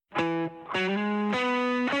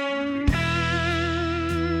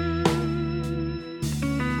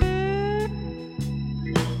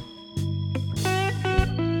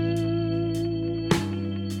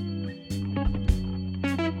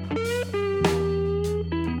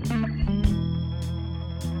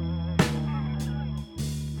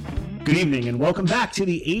Good evening and welcome back to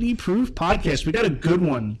the 80 Proof Podcast. We got a good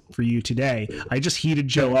one for you today. I just heated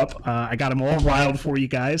Joe up. I got him all riled for you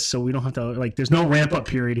guys, so we don't have to, there's no ramp up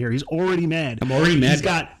period here. He's already mad. I'm already mad. He's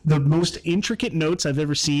got the most intricate notes I've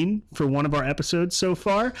ever seen for one of our episodes so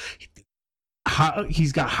far.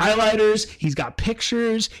 He's got highlighters, he's got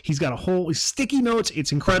pictures, he's got a whole sticky notes.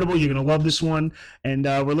 It's incredible. You're going to love this one, and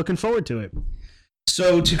we're looking forward to it.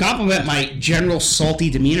 So to complement my general salty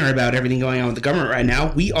demeanor about everything going on with the government right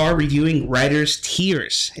now, we are reviewing Writer's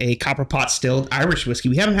Tears, a copper pot distilled Irish whiskey.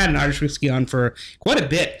 We haven't had an Irish whiskey on for quite a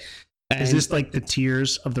bit. And is this like the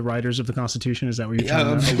tears of the writers of the Constitution? Is that what you're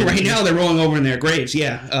trying to right now they're rolling over in their graves,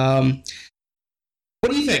 yeah.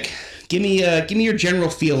 What do you think? Give me your general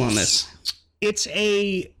feel on this. It's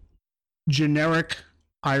a generic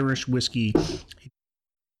Irish whiskey.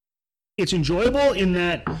 It's enjoyable in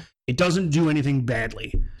that it doesn't do anything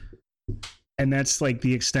badly. And that's like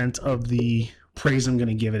the extent of the praise I'm going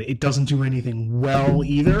to give it. It doesn't do anything well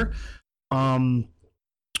either. We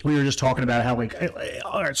were just talking about how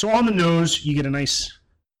all right, so on the nose, you get a nice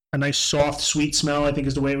soft, sweet smell, I think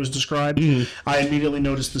is the way it was described. I immediately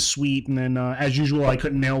noticed the sweet, and then as usual, I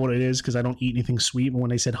couldn't nail what it is because I don't eat anything sweet. But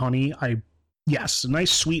when they said honey, yes, a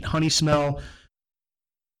nice sweet honey smell.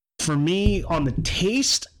 For me, on the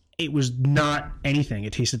taste, it was not anything.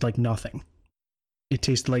 It tasted like nothing. It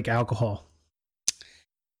tasted like alcohol.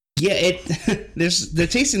 Yeah, the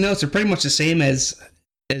tasting notes are pretty much the same as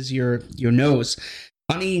your nose.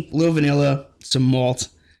 Honey, a little vanilla, some malt,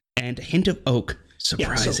 and a hint of oak.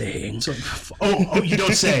 Surprising. Yeah, you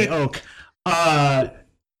don't say oak.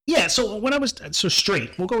 Yeah, so when I was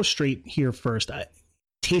straight, we'll go straight here first.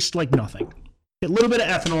 Tastes like nothing. A little bit of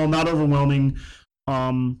ethanol, not overwhelming.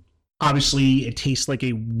 Obviously, it tastes like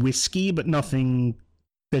a whiskey, but nothing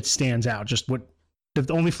that stands out. Just the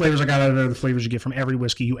only flavors I got out of it are the flavors you get from every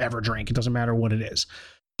whiskey you ever drink. It doesn't matter what it is.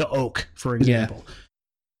 The oak, for example. Yeah.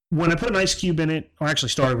 When I put an ice cube in it, or actually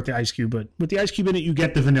started with the ice cube, but with the ice cube in it, you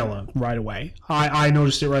get the vanilla right away. I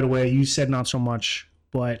noticed it right away. You said not so much,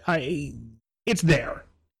 but it's there.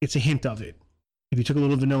 It's a hint of it. If you took a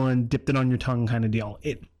little vanilla and dipped it on your tongue kind of deal.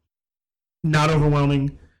 Not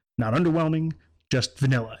overwhelming, not underwhelming, just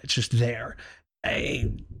vanilla. It's just there.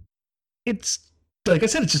 It's like I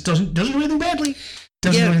said, it just doesn't do anything badly.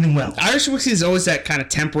 Doesn't do anything well. Irish whiskey is always that kind of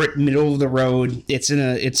temperate, middle of the road. It's in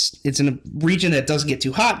a region that doesn't get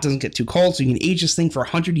too hot, doesn't get too cold, so you can age this thing for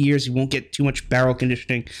 100 years. You won't get too much barrel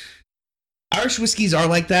conditioning. Irish whiskeys are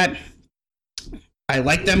like that. I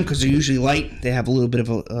like them because they're usually light. They have a little bit of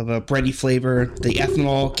a bready flavor. The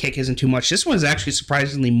ethanol kick isn't too much. This one is actually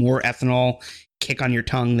surprisingly more ethanol kick on your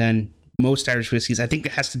tongue than most Irish whiskeys. I think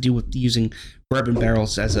it has to do with using bourbon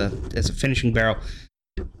barrels as a finishing barrel.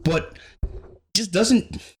 But just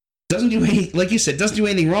doesn't do any, like you said, doesn't do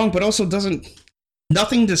anything wrong, but also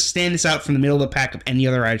nothing to stand this out from the middle of the pack of any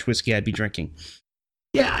other Irish whiskey I'd be drinking.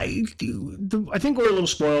 Yeah, I think we're a little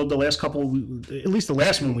spoiled. The last couple, at least the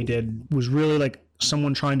last one we did, was really like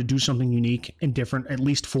someone trying to do something unique and different, at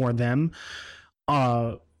least for them.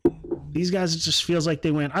 These guys, it just feels like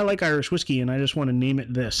they went, I like Irish whiskey, and I just want to name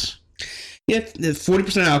it this. Yeah,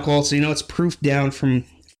 40% alcohol, so it's proof down from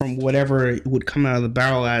whatever it would come out of the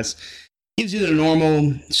barrel as. Gives you the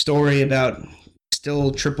normal story about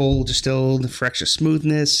still triple distilled for extra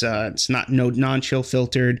smoothness. It's non-chill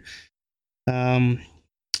filtered.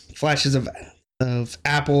 Flashes of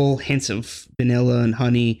apple, hints of vanilla and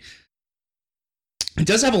honey. It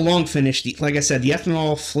does have a long finish. Like I said, the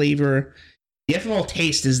ethanol flavor, the ethanol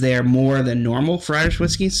taste is there more than normal for Irish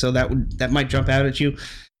whiskey, so that might jump out at you.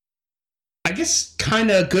 I guess kind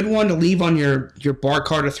of a good one to leave on your bar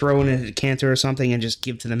cart or throw in a decanter or something and just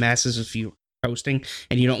give to the masses if you're hosting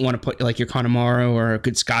and you don't want to put like your Connemara or a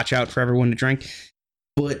good scotch out for everyone to drink.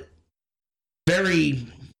 But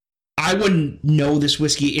I wouldn't know this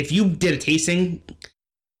whiskey. If you did a tasting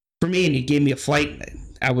for me and you gave me a flight,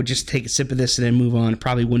 I would just take a sip of this and then move on. It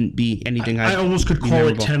probably wouldn't be anything I almost could call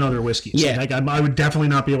it 10 other whiskeys. Yeah. Like I would definitely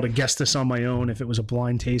not be able to guess this on my own if it was a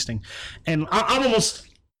blind tasting. And I'm almost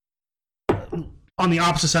on the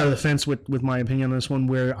opposite side of the fence with my opinion on this one,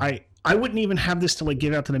 where I wouldn't even have this to like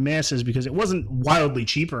give out to the masses because it wasn't wildly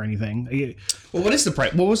cheap or anything. Well, what is the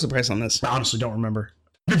price? What was the price on this? I honestly don't remember.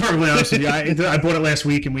 To be perfectly honest with you, I bought it last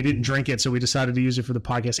week and we didn't drink it, so we decided to use it for the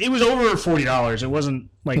podcast. It was over $40. It wasn't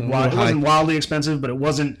like it wasn't wildly expensive, but it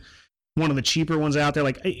wasn't one of the cheaper ones out there.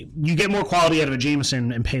 Like you get more quality out of a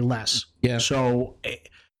Jameson and pay less. Yeah. So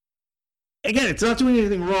again, it's not doing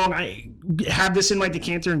anything wrong. I have this in my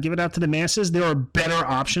decanter and give it out to the masses. There are better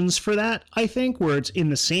options for that, I think, where it's in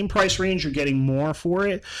the same price range, you're getting more for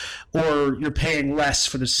it, or you're paying less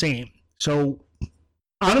for the same. So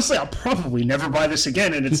honestly, I'll probably never buy this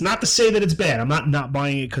again. And it's not to say that it's bad. I'm not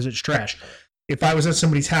buying it because it's trash. If I was at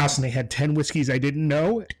somebody's house and they had 10 whiskeys I didn't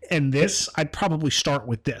know and this, I'd probably start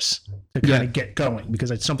with this to kind of get going because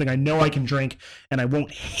it's something I know I can drink and I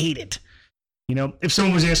won't hate it. You know, if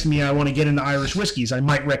someone was asking me, I want to get into Irish whiskeys, I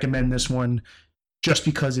might recommend this one just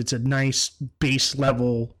because it's a nice base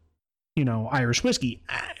level, you know, Irish whiskey.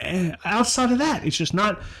 Outside of that, it's just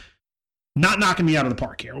not knocking me out of the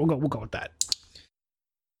park here. We'll go with that.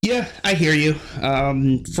 Yeah, I hear you.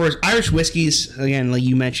 For Irish whiskeys, again, like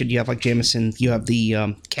you mentioned, you have like Jameson, you have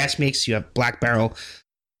the cask makes, you have Black Barrel,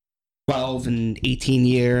 12 and 18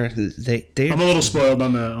 year. I'm a little spoiled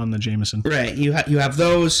on the Jameson. Right, you have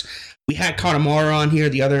those. We had Connemara on here,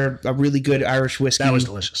 a really good Irish whiskey. That was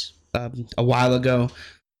delicious. A while ago.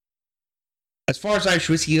 As far as Irish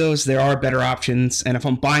whiskey goes, there are better options, and if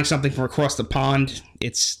I'm buying something from across the pond,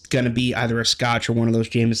 it's going to be either a Scotch or one of those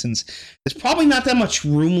Jamesons. There's probably not that much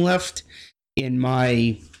room left in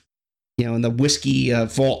my, in the whiskey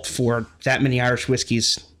vault for that many Irish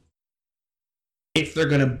whiskeys. If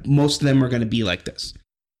most of them are going to be like this.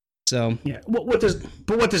 So yeah, what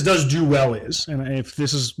this does do well is, and if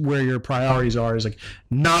this is where your priorities are, is like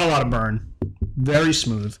not a lot of burn, very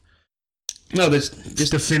smooth. No, the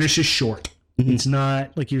finish is short. Mm-hmm. It's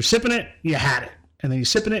not like you're sipping it, you had it, and then you're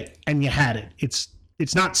sipping it, and you had it.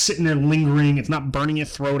 It's not sitting there lingering. It's not burning your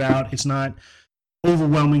throat out. It's not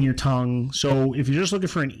overwhelming your tongue. So if you're just looking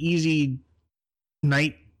for an easy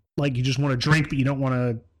night, like you just want to drink, but you don't want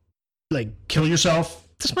to like kill yourself,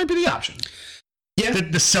 this might be the option. Yeah,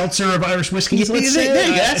 the seltzer of Irish whiskeys.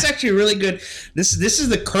 That's actually really good. This is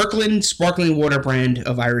the Kirkland sparkling water brand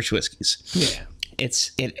of Irish whiskeys. Yeah.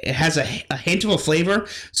 It has a hint of a flavor,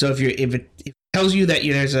 so if it tells you that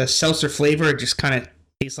there's a seltzer flavor, it just kind of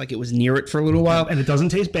tastes like it was near it for a little while, and it doesn't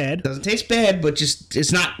taste bad. It doesn't taste bad, but just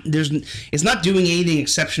it's not doing anything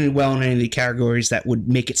exceptionally well in any of the categories that would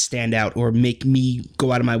make it stand out or make me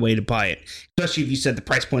go out of my way to buy it. Especially if you said the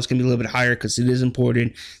price point's gonna be a little bit higher because it is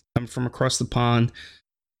imported, coming from across the pond.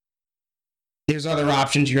 There's other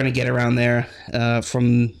options you're gonna get around there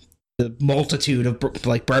from the multitude of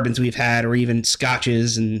like bourbons we've had, or even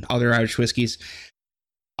scotches and other Irish whiskeys.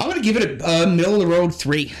 I'm going to give it a middle of the road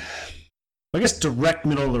 3. I guess direct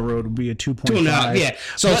middle of the road would be a 2.5. Yeah.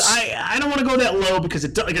 So but I don't want to go that low because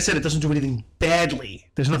like I said, it doesn't do anything badly.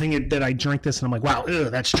 There's nothing that I drink this and I'm like, wow,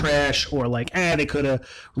 that's trash, or like, they could have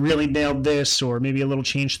really nailed this, or maybe a little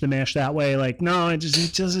change to the mash that way. Like, no, it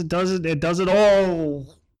does it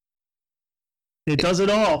all. It does it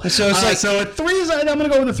all. So it's so at 3 I'm going to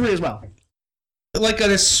go with a 3 as well. Like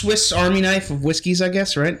a Swiss Army knife of whiskeys, I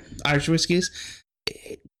guess, right? Irish whiskeys.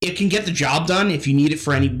 It can get the job done if you need it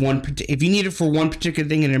for one particular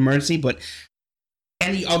thing in an emergency, but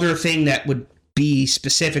any other thing that would be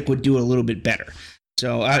specific would do it a little bit better.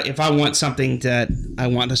 So if I want something that I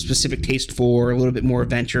want a specific taste for, a little bit more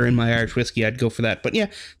adventure in my Irish whiskey, I'd go for that. But yeah,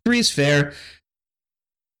 3 is fair.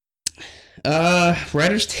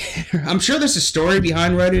 Writer's Tears. I'm sure there's a story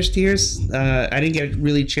behind Writer's Tears. I didn't get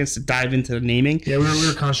really a chance to dive into the naming. Yeah, we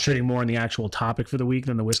were concentrating more on the actual topic for the week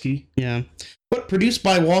than the whiskey. Yeah. But produced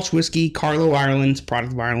by Walsh Whiskey, Carlow, Ireland,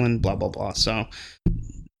 product of Ireland, blah, blah, blah. So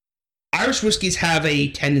Irish whiskeys have a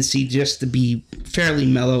tendency just to be fairly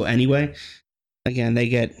mellow anyway. Again,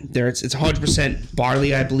 it's 100%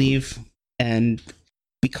 barley, I believe. And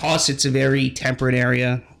because it's a very temperate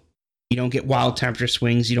area, you don't get wild temperature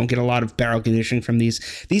swings. You don't get a lot of barrel conditioning from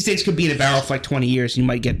these. These days could be in a barrel for like 20 years.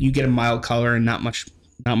 You get a mild color and not much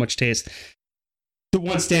taste. The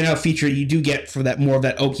one standout feature you do get for that more of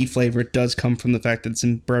that oaky flavor, it does come from the fact that it's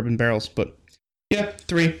in bourbon barrels. But yeah,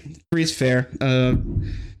 3 is fair. I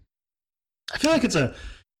feel like it's a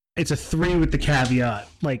 3 with the caveat.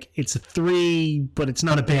 Like it's a 3, but it's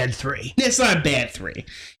not a bad 3. It's not a bad 3.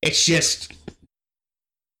 It's just.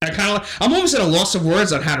 I'm almost at a loss of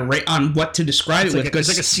words on how to rate on what to describe it with. It's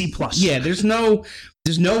like a C+. Yeah, there's no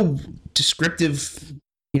descriptive.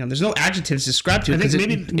 There's no adjectives to describe to it because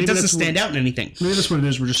it doesn't stand out in anything. Maybe that's what it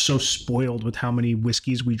is. We're just so spoiled with how many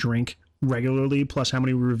whiskeys we drink regularly, plus how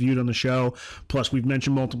many we reviewed on the show. Plus, we've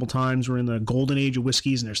mentioned multiple times we're in the golden age of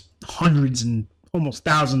whiskeys, and there's hundreds and almost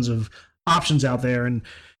thousands of options out there, and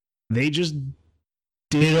they just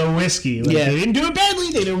did a whiskey. They didn't do it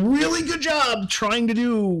badly. They did a really good job trying to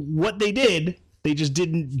do what they did. They just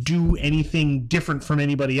didn't do anything different from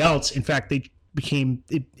anybody else. In fact, it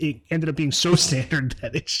ended up being so standard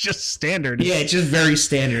that it's just standard. Yeah, it's just very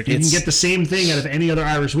standard. You can get the same thing out of any other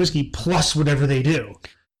Irish whiskey plus whatever they do.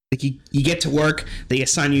 Like you get to work, they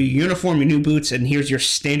assign you your uniform, your new boots, and here's your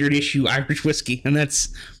standard issue Irish whiskey, and that's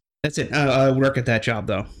it. I work at that job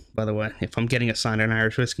though. By the way, if I'm getting assigned an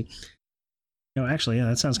Irish whiskey. No, actually, yeah,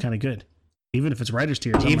 that sounds kind of good. Even if it's writer's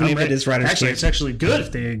tears. Even if it is writer's actually, tears. it's actually good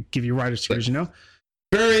if they give you writer's tears, you know?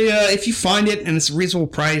 Very, if you find it and it's a reasonable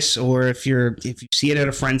price, or if you see it at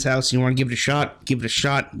a friend's house and you want to give it a shot, give it a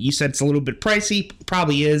shot. You said it's a little bit pricey.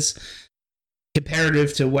 Probably is.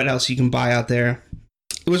 Comparative to what else you can buy out there.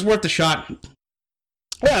 It was worth the shot.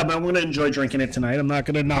 Yeah, but I'm going to enjoy drinking it tonight. I'm not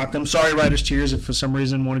going to knock them. Sorry, writer's tears, if for some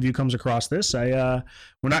reason one of you comes across this. We're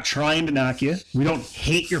not trying to knock you. We don't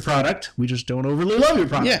hate your product. We just don't overly love your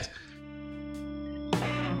product. Yeah.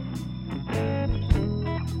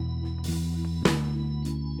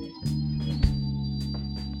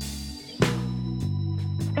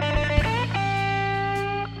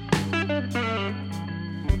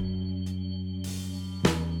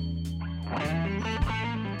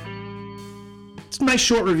 Nice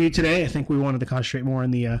short review today. I think we wanted to concentrate more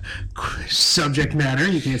on the subject matter.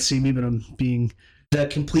 You can't see me, but I'm being the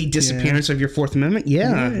complete disappearance of your Fourth Amendment.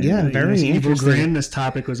 Yeah, very evil interesting. grin. This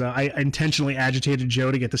topic was I intentionally agitated Joe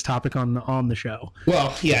to get this topic on the show.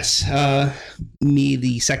 Well, yes, me,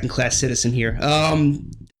 the second-class citizen here.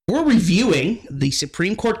 We're reviewing the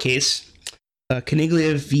Supreme Court case,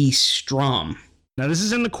 Caliglia v. Strom. Now, this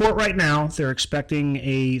is in the court right now. They're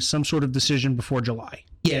expecting some sort of decision before July.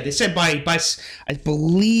 Yeah, they said by I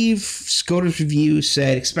believe SCOTUS review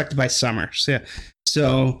said expected by summer.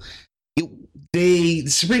 So the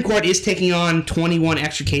Supreme Court is taking on 21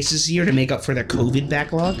 extra cases a year to make up for their COVID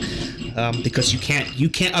backlog, because you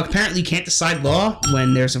can't decide law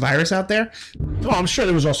when there's a virus out there. Well, I'm sure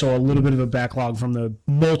there was also a little bit of a backlog from the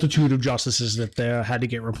multitude of justices that had to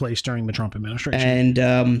get replaced during the Trump administration.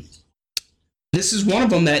 And this is one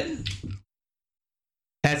of them that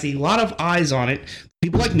has a lot of eyes on it.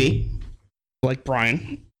 People like me, like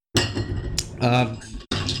Brian,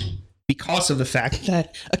 because of the fact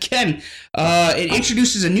that, again, it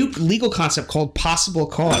introduces a new legal concept called possible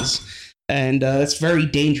cause, and it's very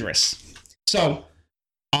dangerous. So,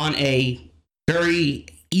 on a very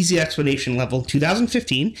easy explanation level,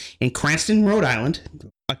 2015, in Cranston, Rhode Island,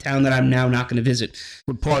 a town that I'm now not going to visit.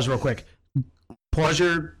 Pause real quick. Pause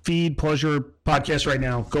your feed, pause your podcast right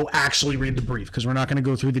now. Go actually read the brief, because we're going to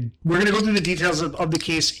go through the details of the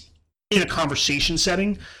case in a conversation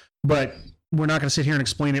setting, but we're not going to sit here and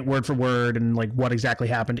explain it word for word and like what exactly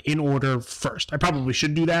happened in order first. I probably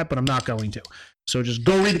should do that, but I'm not going to. So just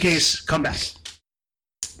go read the case, come back.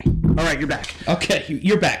 All right, you're back. Okay,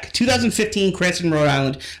 you're back. 2015, Cranston, Rhode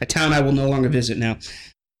Island, a town I will no longer visit now.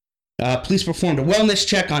 Police performed a wellness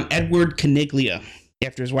check on Edward Caliglia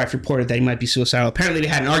after his wife reported that he might be suicidal. Apparently, they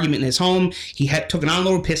had an argument in his home. He took an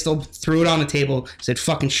unloaded pistol, threw it on the table, said,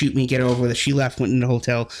 "Fucking shoot me, get over with it." She left, went in the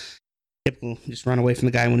hotel. Typical, just run away from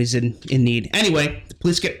the guy when he's in need. Anyway, the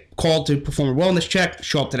police get called to perform a wellness check,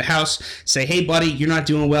 show up to the house, say, "Hey, buddy, you're not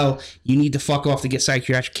doing well. You need to fuck off to get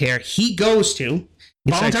psychiatric care." He goes to.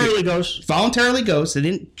 Voluntarily goes. They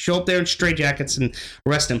didn't show up there in straitjackets and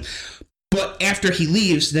arrest him. But after he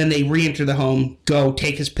leaves, then they re-enter the home, go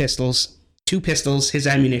take his pistols, 2 pistols, his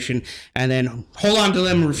ammunition, and then hold on to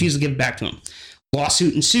them and refuse to give it back to him.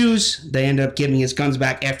 Lawsuit ensues. They end up giving his guns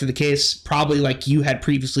back after the case, probably like you had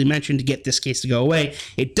previously mentioned, to get this case to go away.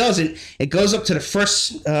 It doesn't. It goes up to the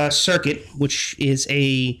First Circuit, which is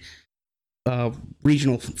a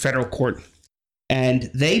regional federal court.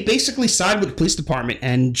 And they basically side with the police department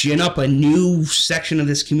and gin up a new section of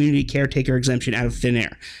this community caretaker exemption out of thin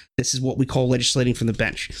air. This is what we call legislating from the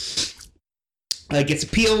bench. It gets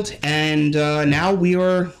appealed, and now we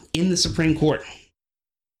are in the Supreme Court.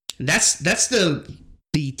 That's the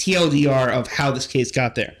TLDR of how this case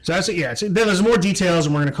got there. So that's it. Yeah, there's more details,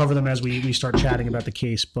 and we're going to cover them as we start chatting about the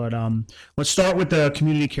case. But let's start with the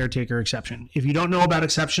community caretaker exception. If you don't know about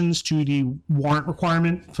exceptions to the warrant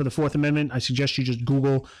requirement for the Fourth Amendment, I suggest you just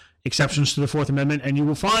Google exceptions to the Fourth Amendment, and you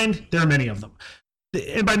will find there are many of them.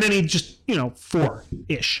 And by many, just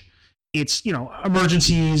 4-ish. It's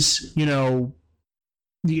emergencies.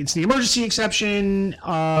 It's the emergency exception.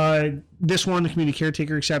 This one, the community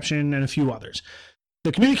caretaker exception, and a few others.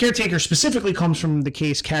 The community caretaker specifically comes from the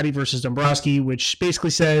case Caddy versus Dombrowski, which basically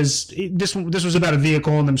says this was about a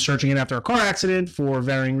vehicle and them searching it after a car accident for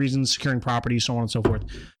varying reasons, securing property, so on and so forth.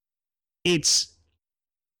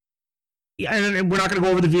 And we're not going to go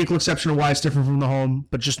over the vehicle exception or why it's different from the home,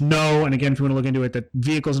 but just know, and again, if you want to look into it, that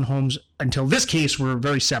vehicles and homes, until this case, were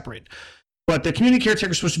very separate. But the community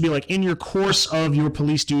caretaker is supposed to be like in your course of your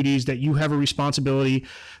police duties, that you have a responsibility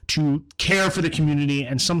to care for the community,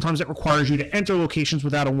 and sometimes it requires you to enter locations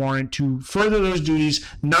without a warrant to further those duties,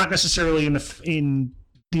 not necessarily in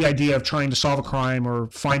the idea of trying to solve a crime or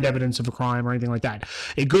find evidence of a crime or anything like that.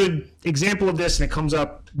 A good example of this, and it comes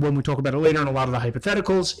up when we talk about it later in a lot of the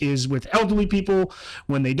hypotheticals, is with elderly people.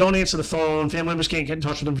 When they don't answer the phone, family members can't get in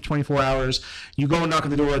touch with them for 24 hours, you go and knock on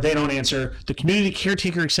the door, they don't answer. The community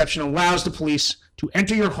caretaker exception allows the police to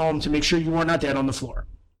enter your home to make sure you are not dead on the floor.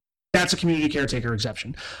 That's a community caretaker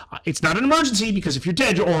exception. It's not an emergency, because if you're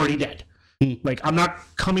dead, you're already dead. Like, I'm not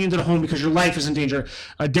coming into the home because your life is in danger.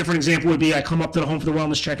 A different example would be I come up to the home for the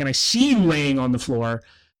wellness check and I see you laying on the floor.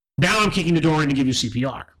 Now I'm kicking the door in to give you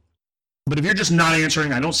CPR. But if you're just not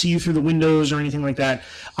answering, I don't see you through the windows or anything like that,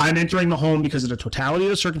 I'm entering the home because of the totality of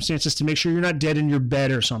the circumstances to make sure you're not dead in your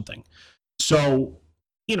bed or something. So,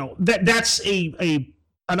 that's an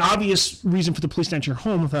obvious reason for the police to enter your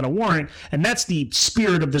home without a warrant, and that's the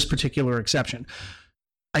spirit of this particular exception.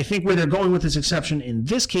 I think where they're going with this exception in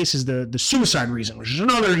this case is the suicide reason, which is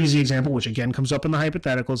another easy example, which again comes up in the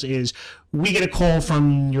hypotheticals, is we get a call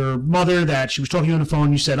from your mother that she was talking to you on the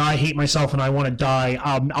phone. You said, I hate myself and I want to die.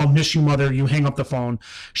 I'll miss you, mother. You hang up the phone.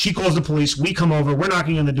 She calls the police. We come over. We're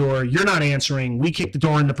knocking on the door. You're not answering. We kick the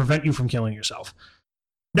door in to prevent you from killing yourself.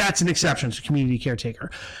 That's an exception to community caretaker.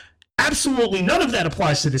 Absolutely none of that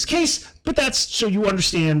applies to this case, but that's so you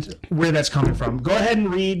understand where that's coming from. Go ahead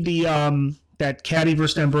and read that Caddy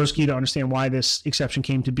versus Dombrowski to understand why this exception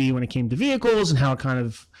came to be when it came to vehicles and how it kind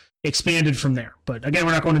of expanded from there. But again,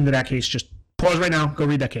 we're not going into that case. Just pause right now. Go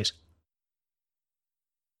read that case.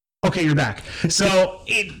 Okay, you're back. So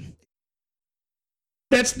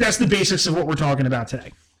that's the basics of what we're talking about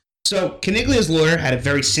today. So Caniglia's lawyer had a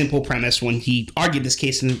very simple premise when he argued this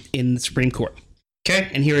case in the Supreme Court.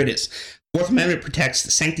 Okay, and here it is. Fourth Amendment protects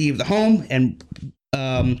the sanctity of the home, and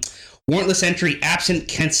warrantless entry absent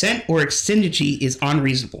consent or exigency is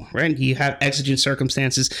unreasonable, right? You have exigent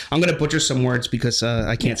circumstances. I'm going to butcher some words because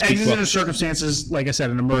I can't speak well. Exigent circumstances, like I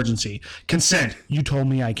said, an emergency. Consent, you told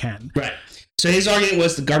me I can. Right. So his argument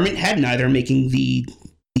was the government had neither, making the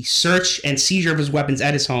search and seizure of his weapons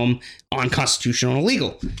at his home unconstitutional and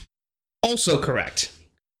illegal. Also correct.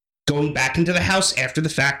 Going back into the house after the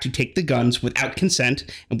fact to take the guns without consent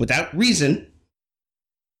and without reason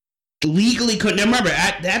legally couldn't. Now remember,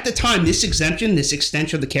 at the time, this exemption, this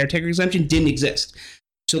extension of the caretaker exemption didn't exist.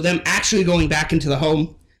 So them actually going back into the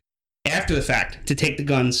home after the fact to take the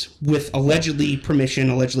guns with allegedly permission,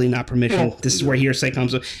 allegedly not permission. Well, this is where hearsay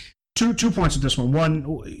comes up. Two points with this one.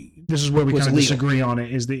 One, this is where we kind of disagree on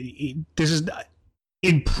it, is this is,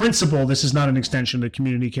 in principle, this is not an extension of the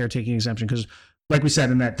community caretaking exemption, because like we said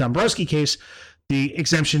in that Dombrowski case, the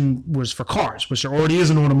exemption was for cars, which there already is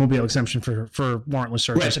an automobile exemption for warrantless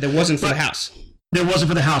searches. Right, but it wasn't for the house. There wasn't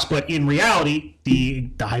for the house, but in reality,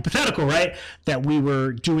 the hypothetical, right, that we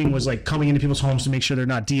were doing was like coming into people's homes to make sure they're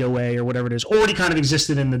not DOA or whatever it is, already kind of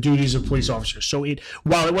existed in the duties of police officers. So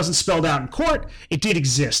while it wasn't spelled out in court, it did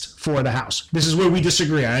exist for the house. This is where we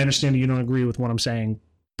disagree. I understand you don't agree with what I'm saying,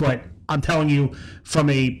 but I'm telling you from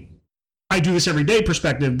I do this every day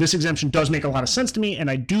perspective, this exemption does make a lot of sense to me, and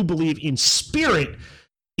I do believe in spirit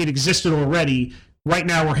it existed already. Right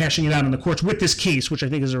now we're hashing it out in the courts with this case, which I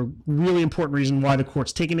think is a really important reason why the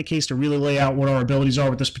court's taking the case to really lay out what our abilities are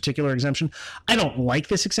with this particular exemption. I don't like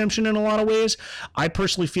this exemption in a lot of ways. I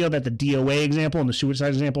personally feel that the DOA example and the suicide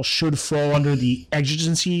example should fall under the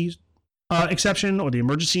exigency exception or the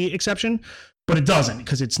emergency exception, but it doesn't,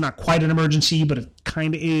 because it's not quite an emergency, but it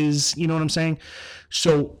kind of is, you know what I'm saying?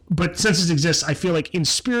 So, but since it exists, I feel like in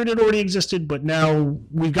spirit it already existed, but now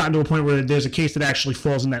we've gotten to a point where there's a case that actually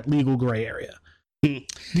falls in that legal gray area.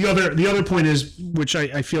 The other point is, which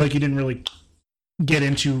I feel like you didn't really get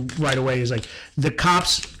into right away, is like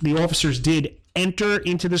the officers did enter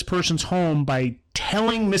into this person's home by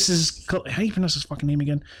telling Mrs. How do you pronounce this fucking name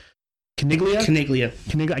again?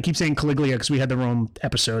 Caliglia. I keep saying Caliglia because we had the wrong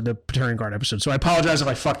episode, the Praetorian Guard episode. So I apologize if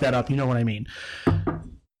I fucked that up. You know what I mean.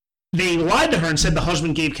 They lied to her and said the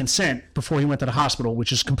husband gave consent before he went to the hospital,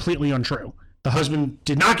 which is completely untrue. The husband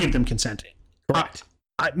did not give them consent. Correct.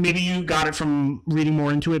 Maybe you got it from reading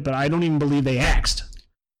more into it, but I don't even believe they asked.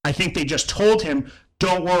 I think they just told him,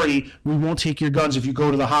 don't worry, we won't take your guns if you go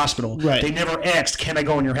to the hospital. Right. They never asked, can I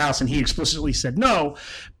go in your house? And he explicitly said no,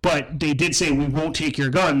 but they did say, we won't take your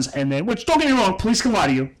guns. And then, which, don't get me wrong, police can lie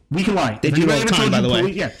to you. We can lie. They do all the time, by the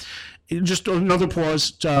way. Yeah. Just another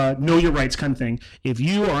pause, know your rights kind of thing. If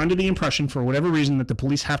you are under the impression, for whatever reason, that the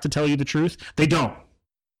police have to tell you the truth, they don't.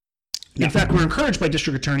 In fact, we're encouraged by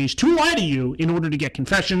district attorneys to lie to you in order to get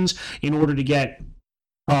confessions, in order to get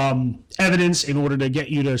evidence, in order to get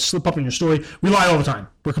you to slip up in your story. We lie all the time.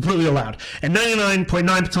 We're completely allowed. And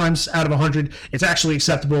 99.9 times out of 100, it's actually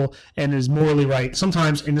acceptable and is morally right.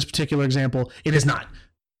 Sometimes, in this particular example, it is not.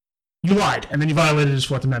 You lied, and then you violated his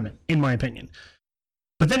Fourth Amendment, in my opinion.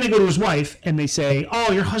 But then they go to his wife and they say,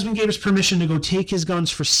 "Oh, your husband gave us permission to go take his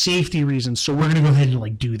guns for safety reasons, so we're going to go ahead and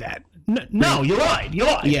like do that." No, you lied. You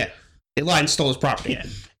lied. Yeah, they lied and stole his property. Yeah.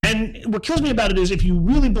 And what kills me about it is if you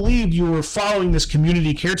really believed you were following this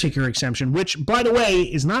community caretaker exemption, which, by the way,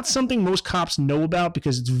 is not something most cops know about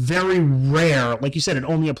because it's very rare. Like you said, it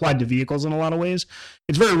only applied to vehicles in a lot of ways.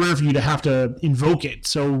 It's very rare for you to have to invoke it.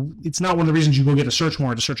 So it's not one of the reasons you go get a search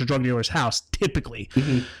warrant to search a drug dealer's house, typically.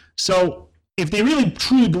 Mm-hmm. So if they really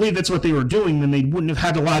truly believed that's what they were doing, then they wouldn't have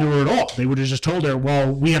had to lie to her at all. They would have just told her,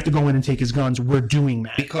 well, we have to go in and take his guns. We're doing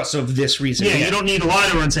that. Because of this reason. Yeah, you don't need to lie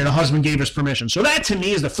to her and say the husband gave us permission. So that, to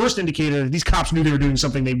me, is the first indicator that these cops knew they were doing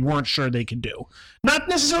something they weren't sure they could do. Not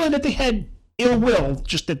necessarily that they had ill will,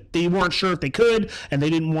 just that they weren't sure if they could, and they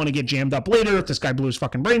didn't want to get jammed up later if this guy blew his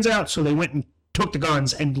fucking brains out. So they went and took the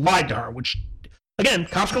guns and lied to her, which... Again,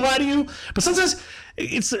 cops can lie to you, but sometimes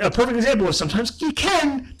it's a perfect example of sometimes you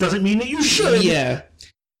can, doesn't mean that you should. Yeah.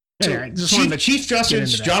 So Chief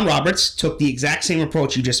Justice John Roberts took the exact same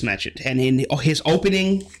approach you just mentioned, and in his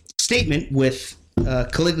opening statement with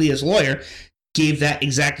Caliglia's lawyer, gave that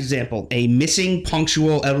exact example. A missing,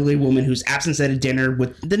 punctual, elderly woman whose absence at a dinner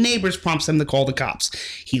with the neighbors prompts them to call the cops.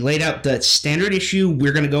 He laid out the standard issue,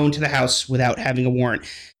 we're going to go into the house without having a warrant.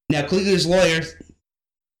 Now, Caliglia's lawyer...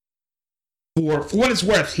 For what it's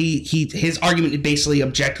worth, his argument is basically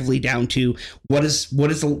objectively down to what is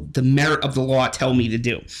the merit of the law tell me to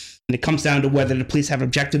do, and it comes down to whether the police have an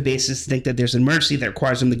objective basis to think that there's an emergency that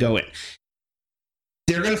requires them to go in.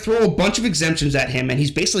 They're going to throw a bunch of exemptions at him, and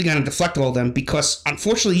he's basically going to deflect all of them because,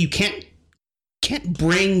 unfortunately, you can't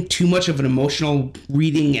bring too much of an emotional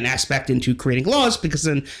reading and aspect into creating laws because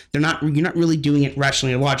then you're not really doing it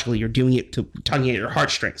rationally or logically. You're doing it to tugging at your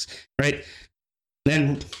heartstrings, right?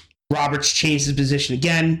 Then Roberts changed his position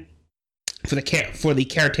again for the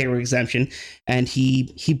caretaker exemption, and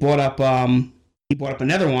he brought up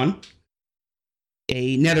another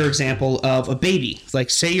example of a baby. Like,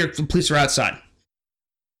 say the police are outside,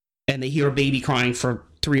 and they hear a baby crying for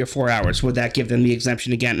 3 or 4 hours. Would that give them the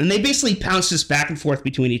exemption again? And they basically pounced this back and forth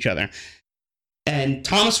between each other. And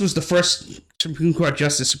Thomas was the first Supreme Court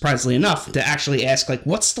justice, surprisingly enough, to actually ask, like,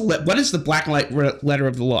 what is the black and white letter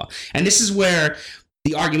of the law? And this is where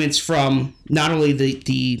the arguments from not only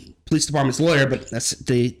the police department's lawyer, but that's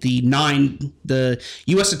the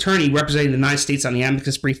U.S. attorney representing the 9 states on the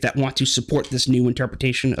amicus brief that want to support this new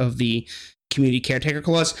interpretation of the community caretaker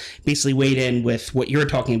clause, basically weighed in with what you're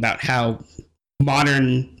talking about, how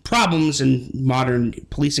modern problems and modern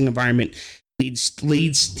policing environment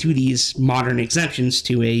leads to these modern exemptions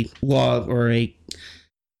to a law or a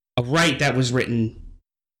right that was written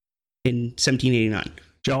in 1789.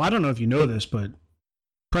 Joe, I don't know if you know this, but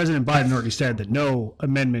President Biden already said that no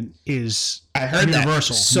amendment is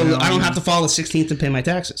universal. That. So I don't have to follow the 16th to pay my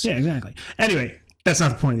taxes. Yeah, exactly. Anyway, that's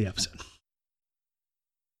not the point of the episode.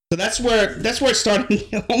 So that's where it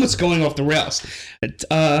started almost going off the rails.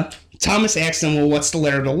 Thomas asked him, well, what's the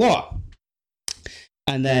letter of the law?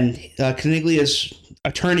 And then Caliglia's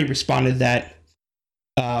attorney responded that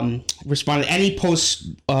any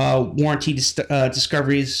post-warranty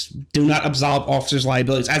discoveries do not absolve officers'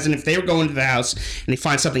 liabilities. As in, if they were going to the house and they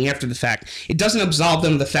find something after the fact, it doesn't absolve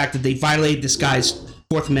them of the fact that they violated this guy's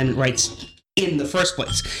Fourth Amendment rights in the first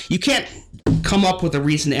place. You can't come up with a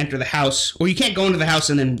reason to enter the house, or you can't go into the house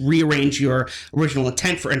and then rearrange your original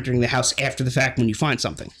intent for entering the house after the fact when you find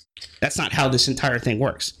something. That's not how this entire thing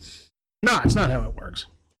works. No, it's not how it works.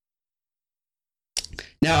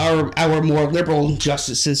 Now, our more liberal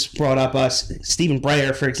justices brought up Stephen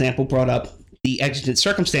Breyer, for example, brought up the exigent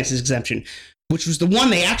circumstances exemption, which was the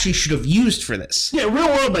one they actually should have used for this. Yeah, real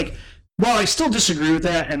world, like, while I still disagree with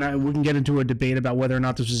that, and we can get into a debate about whether or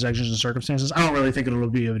not this was exigent circumstances, I don't really think it'll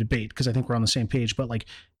be a debate because I think we're on the same page, but, like,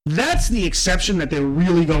 that's the exception that they're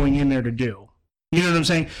really going in there to do. You know what I'm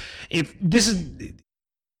saying? If this is...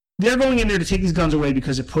 They're going in there to take these guns away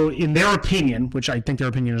because, in their opinion, which I think their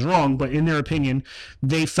opinion is wrong, but in their opinion,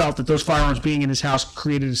 they felt that those firearms being in his house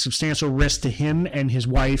created a substantial risk to him and his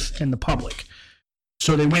wife and the public.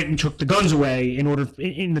 So they went and took the guns away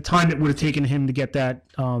in the time it would have taken him to get that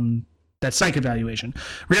psych evaluation.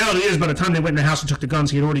 Reality is, by the time they went in the house and took the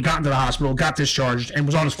guns, he had already gotten to the hospital, got discharged, and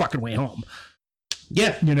was on his fucking way home.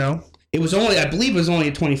 Yeah. You know? I believe it was only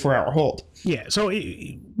a 24-hour hold. Yeah. So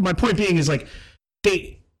my point being is, like,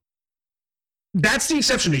 that's the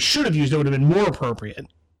exception they should have used. It would have been more appropriate.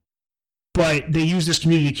 But they used this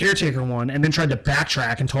community caretaker one and then tried to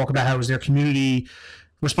backtrack and talk about how it was their community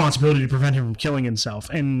responsibility to prevent him from killing himself.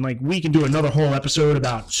 And, like, we can do another whole episode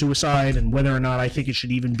about suicide and whether or not I think it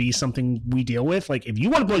should even be something we deal with. Like, if you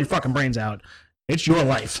want to blow your fucking brains out, it's your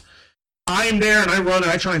life. I am there and I run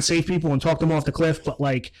and I try and save people and talk them off the cliff, but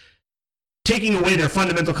like taking away their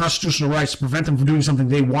fundamental constitutional rights to prevent them from doing something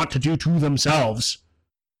they want to do to themselves,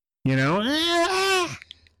 you know?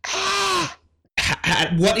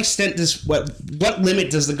 At what extent does what limit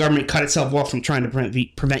does the government cut itself off from trying to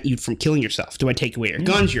prevent you from killing yourself? Do I take away your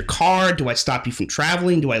guns, your car? Do I stop you from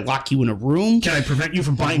traveling? Do I lock you in a room? Can I prevent you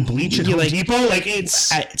from buying bleach at Home Depot? Like,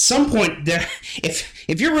 it's at some point there.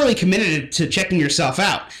 If you're really committed to checking yourself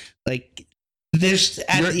out, like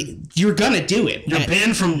you're gonna do it. You're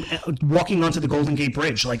banned from walking onto the Golden Gate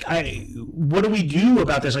Bridge. Like, what do we do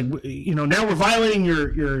about this? Like, you know, now we're violating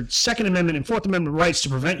your Second Amendment and Fourth Amendment rights to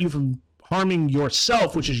prevent you from harming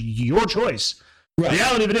yourself, which is your choice. Right. The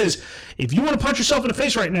reality of it is, if you want to punch yourself in the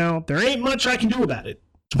face right now, there ain't much I can do about it.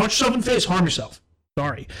 So punch yourself in the face, harm yourself.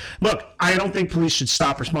 Sorry. Look, I don't think police should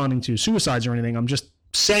stop responding to suicides or anything. I'm just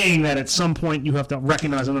saying that at some point you have to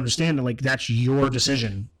recognize and understand that, like, that's your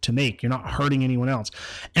decision to make. You're not hurting anyone else.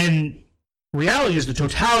 And reality is, the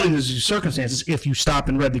totality of these circumstances, if you stop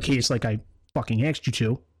and read the case like I fucking asked you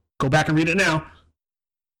to, go back and read it now.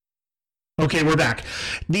 Okay, we're back.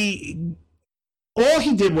 All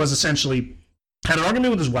he did was essentially had an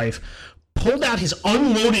argument with his wife, pulled out his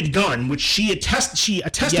unloaded gun, which she attested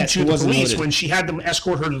to the police when she had them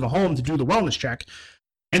escort her to the home to do the wellness check,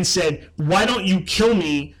 and said, "Why don't you kill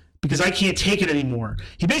me? Because I can't take it anymore."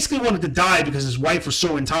 He basically wanted to die because his wife was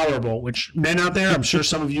so intolerable, which, men out there, I'm sure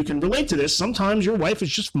some of you can relate to this. Sometimes your wife is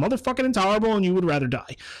just motherfucking intolerable and you would rather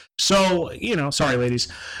die. So, you know, sorry, ladies.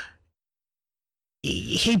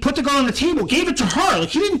 He put the gun on the table, gave it to her. Like,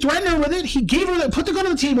 he didn't threaten her with it. He gave her put the gun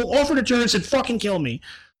on the table, offered it to her, and said, "Fucking kill me."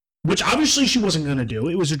 Which obviously she wasn't going to do.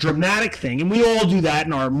 It was a dramatic thing, and we all do that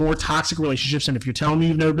in our more toxic relationships. And if you're telling me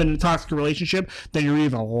you've never been in a toxic relationship, then you're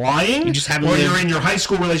either lying, or you're in your high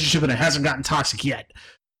school relationship and it hasn't gotten toxic yet.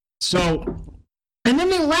 So, and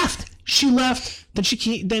then they left. She left,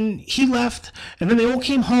 then he left, and then they all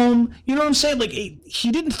came home. You know what I'm saying? Like,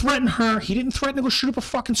 he didn't threaten her. He didn't threaten to go shoot up a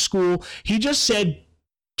fucking school. He just said,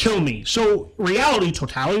 "Kill me." So, reality,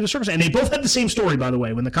 totality of the circumstance. And they both had the same story, by the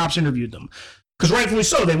way, when the cops interviewed them. Because rightfully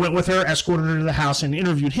so, they went with her, escorted her to the house, and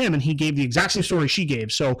interviewed him, and he gave the exact same story she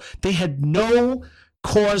gave. So they had no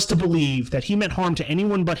cause to believe that he meant harm to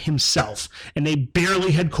anyone but himself, and they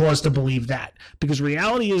barely had cause to believe that. Because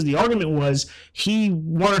reality is, the argument was he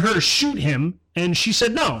wanted her to shoot him, and she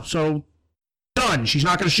said no. So done. She's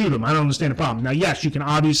not going to shoot him. I don't understand the problem. Now, yes, you can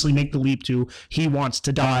obviously make the leap to he wants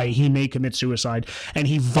to die, he may commit suicide, and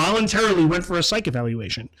he voluntarily went for a psych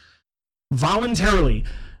evaluation. Voluntarily.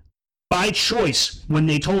 By choice, when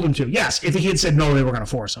they told him to. Yes, if he had said no, they were going to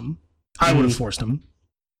force him. I would have forced him.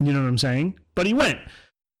 You know what I'm saying? But he went.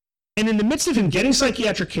 And in the midst of him getting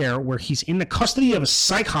psychiatric care, where he's in the custody of a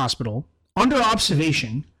psych hospital, under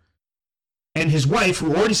observation, and his wife,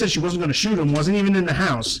 who already said she wasn't going to shoot him, wasn't even in the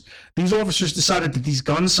house, these officers decided that these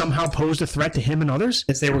guns somehow posed a threat to him and others.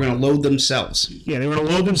 As they were going to load themselves. Yeah, they were going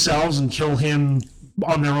to load themselves and kill him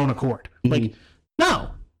on their own accord. Like, no.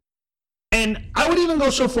 And I would even go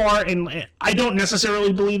so far, and I don't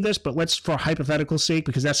necessarily believe this, but let's, for hypothetical sake,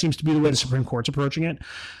 because that seems to be the way the Supreme Court's approaching it,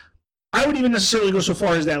 I would even necessarily go so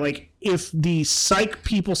far as that, like, if the psych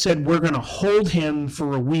people said, we're going to hold him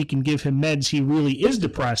for a week and give him meds, he really is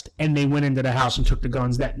depressed, and they went into the house and took the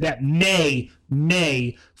guns, that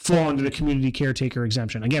may fall under the community caretaker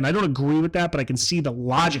exemption. Again, I don't agree with that, but I can see the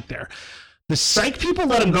logic there. The psych people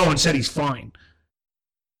let him go and said he's fine.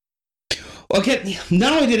 Okay,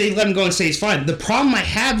 not only did they let him go and say he's fine, the problem I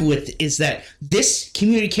have with is that this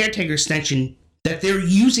community caretaker extension that they're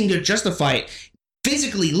using to justify it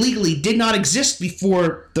physically, legally, did not exist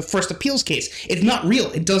before the first appeals case. It's not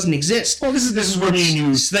real. It doesn't exist. Well, this is where me and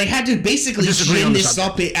you... So they had to basically gin this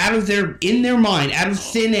up in their mind, out of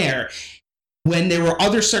thin air, when there were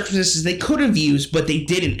other circumstances they could have used, but they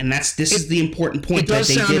didn't, and this is the important point. It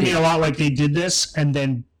does sound to me a lot like they did this, and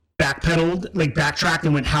then backpedaled, like backtracked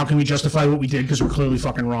and went, how can we justify what we did because we're clearly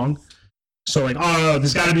fucking wrong? So like, oh,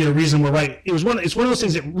 there's got to be a reason we're right. It's one of those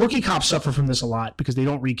things that rookie cops suffer from this a lot because they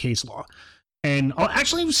don't read case law. And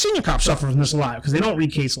actually, senior cops suffer from this a lot because they don't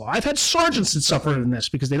read case law. I've had sergeants that suffer from this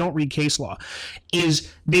because they don't read case law.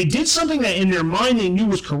 Is they did something that in their mind they knew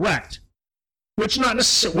was correct, which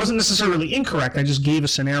wasn't necessarily incorrect. I just gave a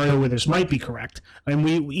scenario where this might be correct. And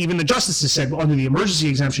even the justices said, well, under the emergency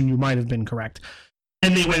exemption, you might have been correct.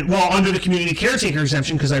 And they went, well, under the community caretaker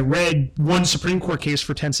exemption, because I read one Supreme Court case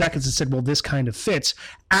for 10 seconds and said, well, this kind of fits,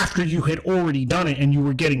 after you had already done it and you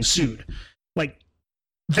were getting sued. Like,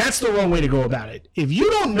 that's the wrong way to go about it. If you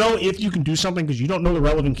don't know if you can do something because you don't know the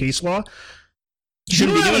relevant case law,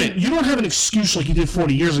 shouldn't be doing it. You don't have an excuse like you did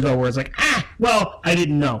 40 years ago where it's like, well, I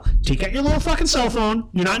didn't know. Take out your little fucking cell phone.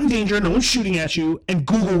 You're not in danger. No one's shooting at you. And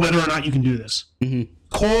Google whether or not you can do this. Mm-hmm.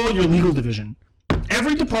 Call your legal division.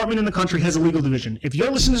 Every department in the country has a legal division. If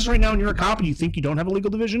you're listening to this right now and you're a cop and you think you don't have a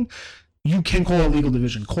legal division, you can call a legal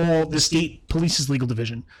division. Call the state police's legal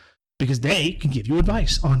division. Because they can give you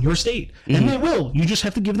advice on your state. Mm-hmm. And they will. You just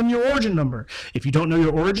have to give them your origin number. If you don't know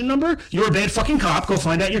your origin number, you're a bad fucking cop. Go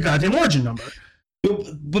find out your goddamn origin number.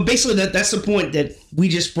 But basically, that's the point that we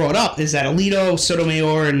just brought up, is that Alito,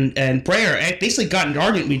 Sotomayor, and Breyer basically got into an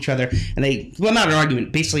argument with each other. And not an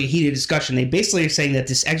argument, basically a heated discussion. They basically are saying that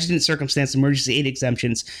this exigent circumstance emergency aid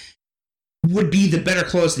exemptions would be the better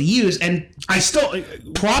clause to use. And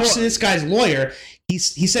props to this guy's lawyer. He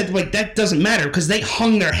said, like, that doesn't matter because they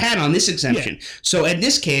hung their hat on this exemption. Yeah. So in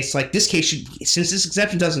this case, since this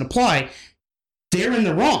exemption doesn't apply, they're in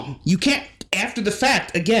the wrong. You can't, after the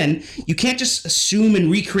fact, again, you can't just assume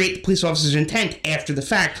and recreate the police officer's intent after the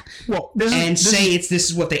fact this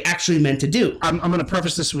is what they actually meant to do. I'm going to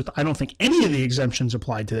preface this with, I don't think any of the exemptions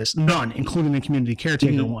applied to this. None, including the community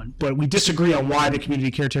caretaker one. But we disagree on why the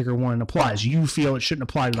community caretaker one applies. You feel it shouldn't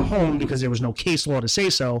apply to the home because there was no case law to say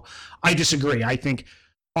so. I disagree. I think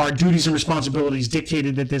our duties and responsibilities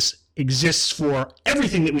dictated that this exists for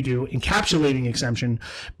everything that we do, encapsulating exemption,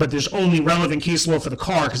 but there's only relevant case law for the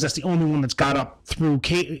car because that's the only one that's got up through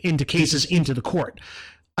into cases into the court.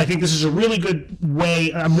 I think this is a really good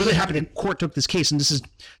way. I'm really happy that court took this case, and this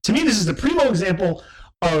is the primo example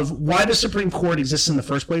of why the Supreme Court exists in the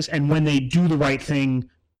first place and when they do the right thing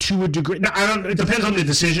to a degree. Now, it depends on the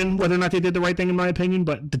decision whether or not they did the right thing, in my opinion,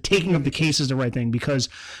 but the taking of the case is the right thing because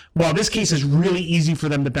while this case is really easy for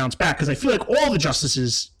them to bounce back, because I feel like all the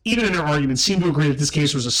justices, even in their arguments, seem to agree that this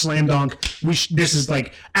case was a slam dunk. This is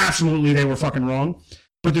like absolutely they were fucking wrong,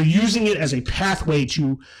 but they're using it as a pathway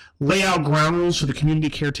to lay out ground rules for the community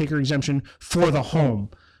caretaker exemption for the home,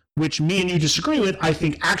 which me and you disagree with. I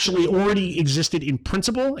think actually already existed in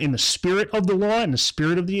principle, in the spirit of the law and the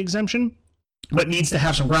spirit of the exemption, but needs to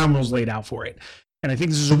have some ground rules laid out for it. And I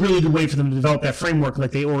think this is a really good way for them to develop that framework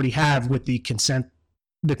like they already have with the consent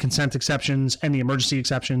exceptions and the emergency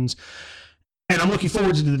exceptions. And I'm looking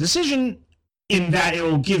forward to the decision in that it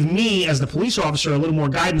will give me, as the police officer, a little more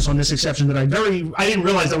guidance on this exception that I didn't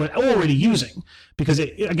realize I was already using. Because,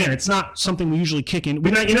 it's not something we usually kick in.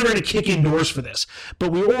 You're never going to kick indoors for this.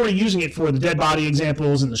 But we were already using it for the dead body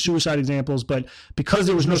examples and the suicide examples. But because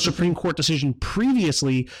there was no Supreme Court decision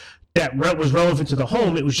previously that was relevant to the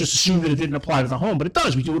home, it was just assumed that it didn't apply to the home. But it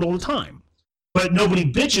does. We do it all the time. But nobody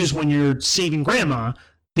bitches when you're saving grandma.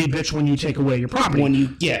 They bitch when you take away your property. When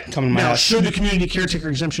you, come in my house. Should the community caretaker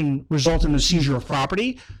exemption result in the seizure of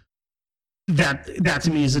property? That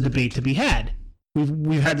to me is a debate to be had.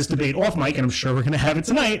 We've had this debate off mic, and I'm sure we're going to have it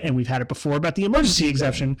tonight, and we've had it before about the emergency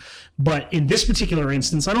exception. But in this particular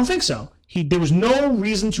instance, I don't think so. There was no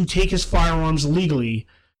reason to take his firearms legally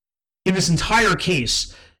in this entire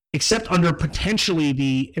case, except under potentially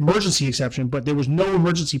the emergency exception, but there was no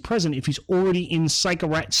emergency present if he's already in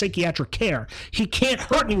psychiatric care. He can't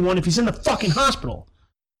hurt anyone if he's in the fucking hospital.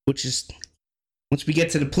 Which is, once we get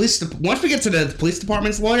to the police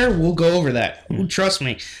department's lawyer, we'll go over that. Trust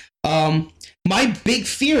me. My big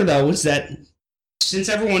fear, though, is that since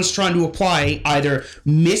everyone's trying to either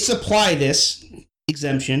misapply this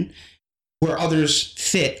exemption where others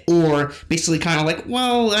fit, or basically kind of like,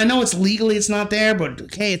 well, I know it's not there, but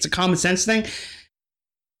okay, it's a common sense thing.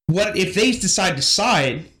 What if they decide to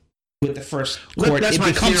side with the first court? It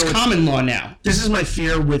becomes common law now. This is my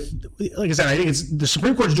fear with, like I said, I think it's the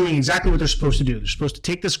Supreme Court is doing exactly what they're supposed to do. They're supposed to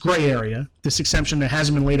take this gray area, this exemption that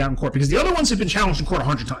hasn't been laid out in court, because the other ones have been challenged in court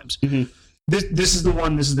 100 times. Mm-hmm. This is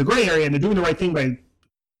the gray area, and they're doing the right thing by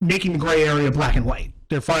making the gray area black and white.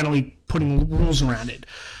 They're finally putting rules around it.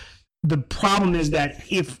 The problem is that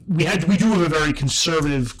we do have a very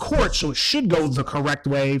conservative court, so it should go the correct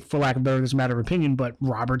way, for lack of a better, it's a matter of opinion. But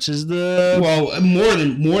Roberts is more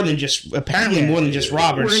than just Roberts.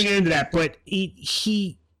 We're gonna get into that, but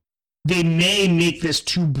they may make this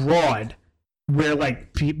too broad, where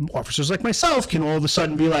like officers like myself can all of a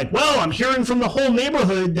sudden be like, well, I'm hearing from the whole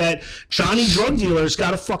neighborhood that Johnny drug dealer's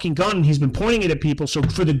got a fucking gun and he's been pointing it at people, so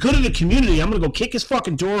for the good of the community, I'm gonna go kick his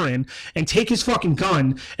fucking door in and take his fucking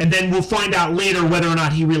gun, and then we'll find out later whether or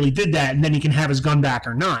not he really did that, and then he can have his gun back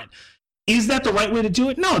or not. Is that the right way to do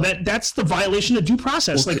it? No, that's the violation of due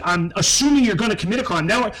process. Okay. Like, I'm assuming you're going to commit a crime.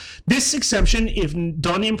 Now, this exception, if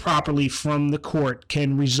done improperly from the court,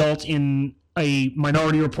 can result in a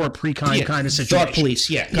Minority Report pre-kind kind of situation. Thought police,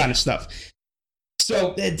 kind of stuff.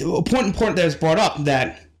 So, a point important that is brought up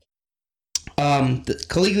that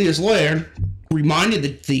Caliglia's lawyer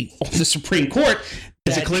reminded the Supreme Court.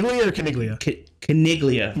 Is it Caliglia or Caliglia?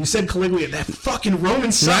 Caliglia. You said Caliglia. That fucking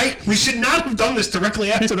Roman suck. Right? We should not have done this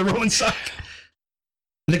directly after the Roman suck.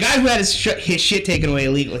 The guy who had his shit taken away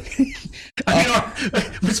illegally.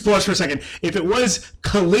 Let's pause for a second. If it was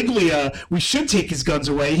Caliglia, we should take his guns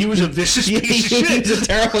away. He was a vicious piece of shit. He's a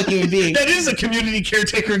terrible human being. That is a community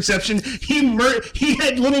caretaker exception. He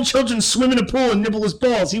had little children swim in a pool and nibble his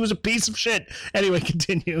balls. He was a piece of shit. Anyway,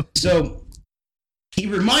 continue. So he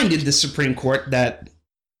reminded the Supreme Court that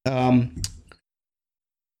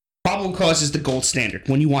probable cause is the gold standard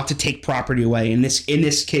when you want to take property away in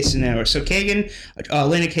this case scenario. So Kagan,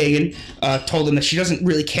 Elena Kagan, told him that she doesn't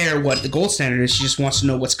really care what the gold standard is. She just wants to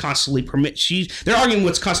know what's constitutionally they're arguing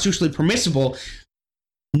what's constitutionally permissible,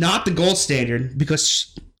 not the gold standard,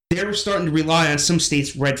 because they're starting to rely on some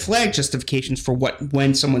states' red flag justifications for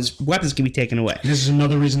when someone's weapons can be taken away. This is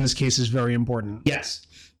another reason this case is very important. Yes.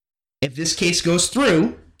 If this case goes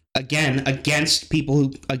through, again, against people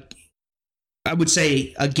who... I would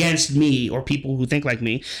say against me or people who think like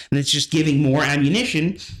me, and it's just giving more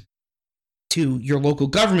ammunition to your local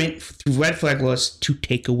government through red flag laws to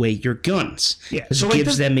take away your guns. Yeah, so it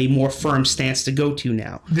gives them a more firm stance to go to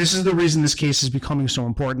now. This is the reason this case is becoming so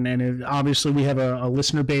important, and obviously we have a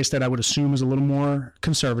listener base that I would assume is a little more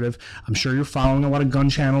conservative. I'm sure you're following a lot of gun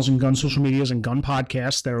channels and gun social medias and gun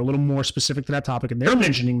podcasts that are a little more specific to that topic, and they're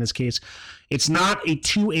mentioning this case. It's not a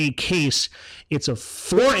 2A case. It's a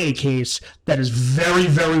 4A case that is very,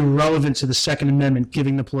 very relevant to the Second Amendment,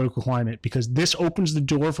 given the political climate, because this opens the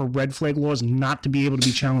door for red flag laws not to be able to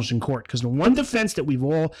be challenged in court. Because the one defense that we've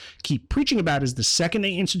all keep preaching about is the second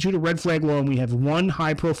they institute a red flag law and we have one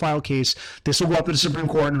high-profile case, this will go up to the Supreme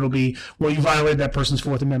Court and it'll be, well, you violated that person's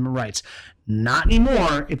Fourth Amendment rights. Not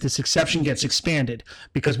anymore if this exception gets expanded,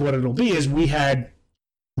 because what it'll be is we had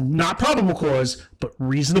not probable cause, but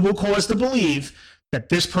reasonable cause to believe that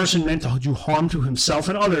this person meant to do harm to himself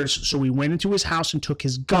and others, so we went into his house and took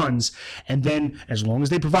his guns, and then as long as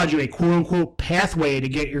they provide you a quote-unquote pathway to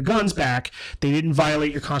get your guns back, they didn't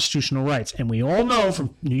violate your constitutional rights. And we all know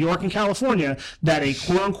from New York and California that a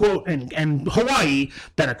quote-unquote, and Hawaii,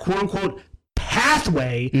 that a quote-unquote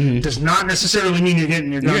pathway does not necessarily mean you're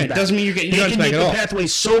getting your guns back. It doesn't mean you're getting your guns back at all. The pathway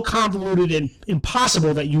so convoluted and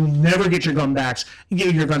impossible that you never get your guns back.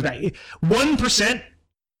 1%,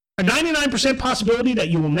 a 99% possibility that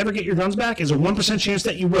you will never get your guns back is a 1% chance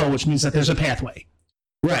that you will, which means that there's a pathway.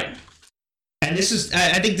 Right. And this is,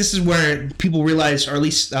 I think this is where people realize, or at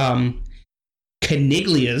least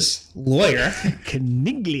Caniglia's lawyer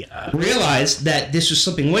Caliglia realized that this was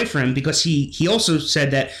slipping away from him, because he also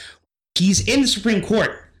said that he's in the Supreme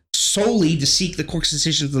Court solely to seek the court's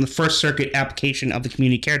decisions on the First Circuit application of the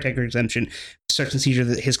community caretaker exemption, search and seizure of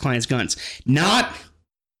his client's guns. Not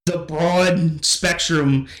the broad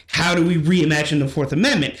spectrum, how do we reimagine the Fourth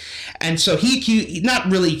Amendment? And so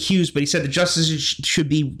not really accused, but he said the justices should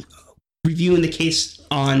be reviewing the case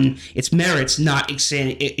on its merits, not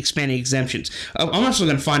expanding exemptions. I'm also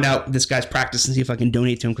going to find out this guy's practice and see if I can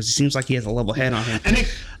donate to him, because he seems like he has a level head on him. And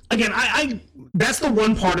again, I that's the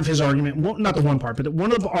one part of his argument. Well, not the one part, but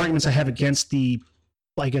one of the arguments I have against the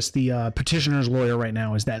petitioner's lawyer right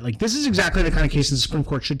now is that, like, this is exactly the kind of case the Supreme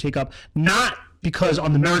Court should take up, not because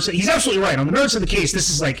on the merits, he's absolutely right. On the merits of the case, this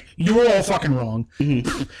is like, you were all fucking wrong.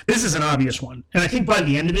 Mm-hmm. This is an obvious one. And I think by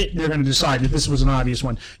the end of it, they're going to decide that this was an obvious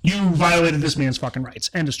one. You violated this man's fucking rights.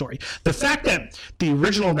 End of story. The fact that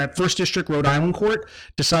that First District Rhode Island court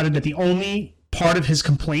decided that the only part of his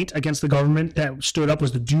complaint against the government that stood up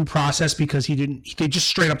was the due process, because they just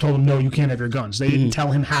straight up told him, no, you can't have your guns. They didn't tell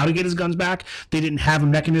him how to get his guns back. They didn't have a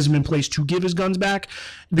mechanism in place to give his guns back.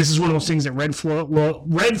 This is one of those things that red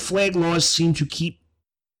flag laws seem to keep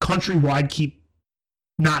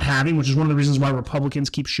not having, which is one of the reasons why Republicans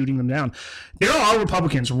keep shooting them down. There are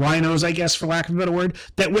Republicans, rhinos, I guess, for lack of a better word,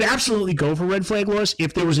 that would absolutely go for red flag laws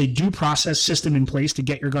if there was a due process system in place to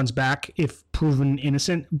get your guns back if proven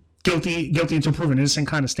innocent. Guilty until proven innocent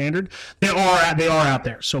kind of standard. They are out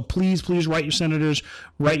there. So please write your senators,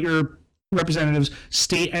 write your representatives,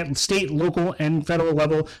 state, local, and federal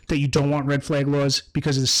level, that you don't want red flag laws,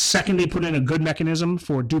 because the second they put in a good mechanism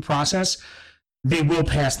for due process, they will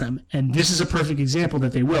pass them. And this is a perfect example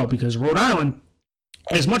that they will, because Rhode Island,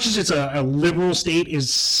 as much as it's a liberal state,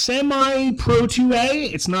 is semi-pro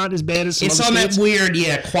 2A. It's not as bad as some other states. It's on that weird,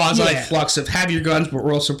 quasi-flux of have your guns, but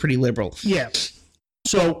we're also pretty liberal. Yeah.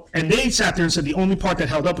 So, and they sat there and said the only part that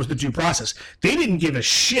held up was the due process. They didn't give a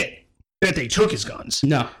shit that they took his guns.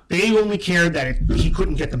 No. They only cared that he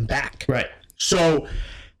couldn't get them back. Right. So,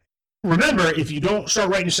 remember, if you don't start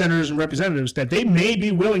writing your senators and representatives, that they may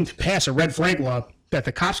be willing to pass a red flag law that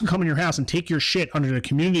the cops can come in your house and take your shit under the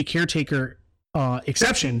community caretaker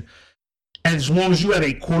exception, as long as you have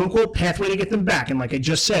a quote-unquote pathway to get them back. And like I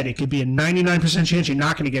just said, it could be a 99% chance you're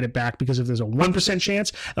not going to get it back, because if there's a 1%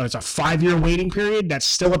 chance and it's a 5-year waiting period, that's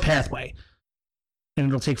still a pathway. And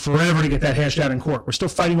it'll take forever to get that hashed out in court. We're still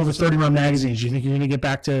fighting over 30-round magazines. You think you're going to get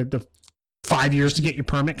back to the 5 years to get your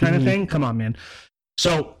permit kind of thing? Come on, man.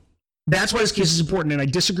 So that's why this case is important. And I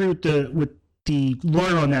disagree with the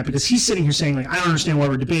lawyer on that, because he's sitting here saying, like, I don't understand why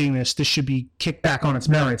we're debating this. This should be kicked back on its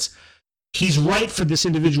merits. He's right for this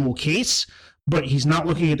individual case, but he's not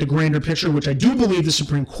looking at the grander picture, which I do believe the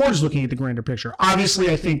Supreme Court is looking at the grander picture. Obviously,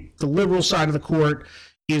 I think the liberal side of the court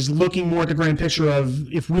is looking more at the grand picture of,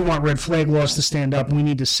 if we want red flag laws to stand up, we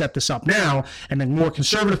need to set this up now. And the more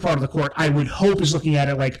conservative part of the court, I would hope, is looking at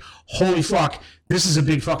it like, holy fuck, this is a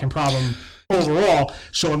big fucking problem overall.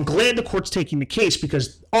 So I'm glad the court's taking the case,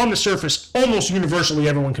 because on the surface, almost universally,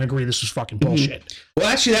 everyone can agree this was fucking bullshit. Well,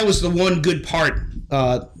 actually, that was the one good part,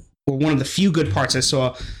 or one of the few good parts I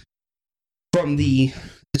saw from the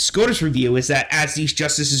SCOTUS review, is that as these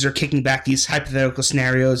justices are kicking back these hypothetical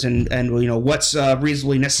scenarios and what's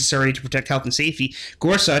reasonably necessary to protect health and safety,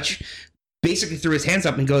 Gorsuch basically threw his hands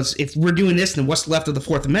up and goes, if we're doing this, then what's left of the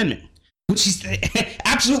Fourth Amendment? Which is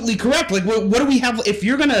absolutely correct. Like, what do we have? If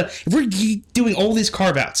we're doing all these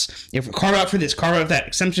carve-outs, if we carve out for this, carve out that,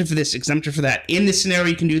 exemption for this, exemption for that, in this scenario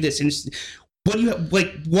you can do this, and what do you have,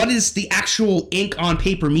 like, what does the actual ink on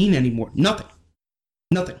paper mean anymore? Nothing.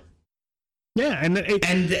 Yeah, and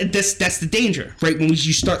that's the danger, right? When you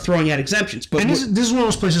start throwing out exemptions. But this is one of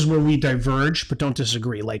those places where we diverge, but don't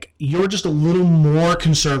disagree. Like, you're just a little more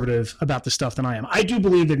conservative about the stuff than I am. I do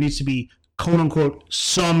believe there needs to be, quote unquote,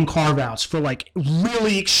 some carve outs for like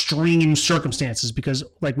really extreme circumstances, because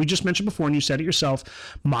like we just mentioned before, and you said it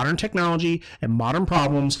yourself, modern technology and modern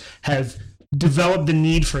problems have developed the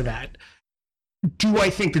need for that. Do I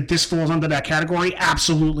think that this falls under that category?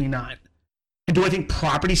 Absolutely not. And do I think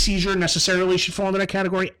property seizure necessarily should fall into that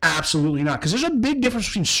category? Absolutely not. Because there's a big difference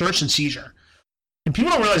between search and seizure. And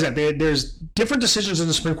people don't realize that. There's different decisions in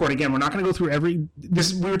the Supreme Court. Again, we're not going to go through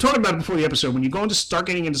this. We were talking about it before the episode. When you start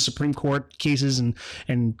getting into Supreme Court cases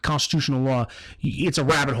and constitutional law, it's a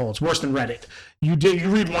rabbit hole. It's worse than Reddit. You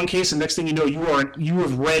read one case, and next thing you know, you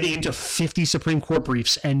have read into 50 Supreme Court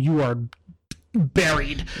briefs, and you are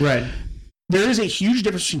buried. Right. There is a huge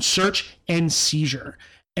difference between search and seizure.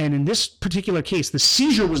 And in this particular case, the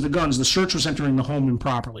seizure was the guns. The search was entering the home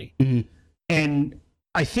improperly. Mm-hmm. And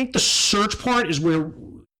I think the search part is where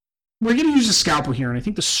we're going to use a scalpel here. And I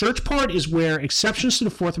think the search part is where exceptions to the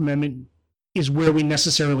Fourth Amendment is where we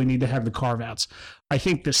necessarily need to have the carve-outs. I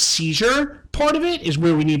think the seizure part of it is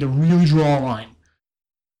where we need to really draw a line.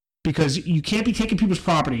 Because you can't be taking people's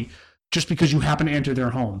property just because you happen to enter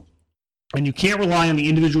their home. And you can't rely on the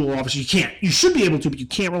individual officer. You can't. You should be able to, but you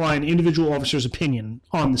can't rely on the individual officer's opinion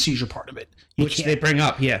on the seizure part of it. Which they bring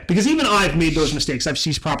up, yeah. Because even I've made those mistakes. I've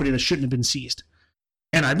seized property that shouldn't have been seized.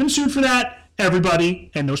 And I've been sued for that, everybody.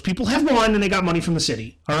 And those people have won, and they got money from the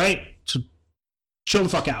city. All right? So chill the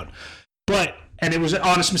fuck out. And it was an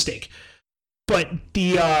honest mistake. But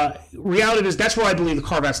the reality is that's where I believe the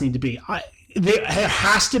carve-outs need to be. There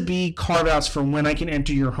has to be carve-outs for when I can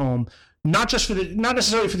enter your home. Not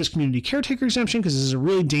necessarily for this community caretaker exemption, because this is a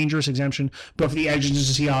really dangerous exemption, but for the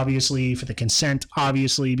exigency, obviously, for the consent,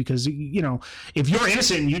 obviously, because, if you're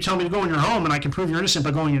innocent and you tell me to go in your home and I can prove you're innocent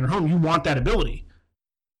by going in your home, you want that ability.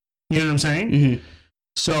 You know what I'm saying? Mm-hmm.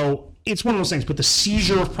 So it's one of those things. But the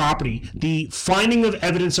seizure of property, the finding of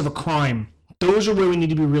evidence of a crime, those are where we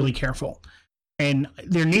need to be really careful. And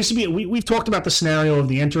there needs to be, we've talked about the scenario of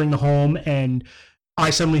the entering the home and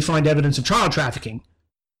I suddenly find evidence of child trafficking.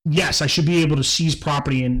 Yes, I should be able to seize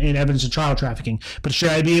property and evidence of child trafficking, but should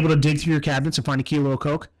I be able to dig through your cabinets and find a kilo of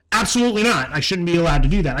coke? Absolutely not. I shouldn't be allowed to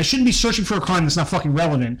do that. I shouldn't be searching for a crime that's not fucking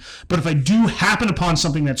relevant. But if I do happen upon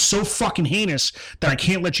something that's so fucking heinous that I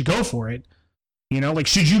can't let you go for it,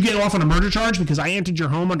 should you get off on a murder charge because I entered your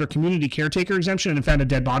home under community caretaker exemption and found a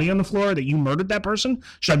dead body on the floor that you murdered that person?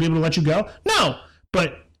 Should I be able to let you go? No.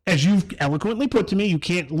 But as you've eloquently put to me, you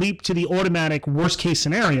can't leap to the automatic worst-case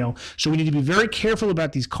scenario, so we need to be very careful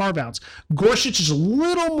about these carve-outs. Gorsuch is a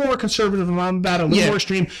little more conservative than I'm about, a little more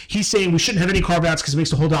extreme. He's saying we shouldn't have any carve-outs because it makes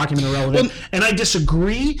the whole document irrelevant. And I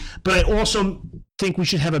disagree, but I also think we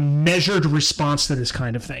should have a measured response to this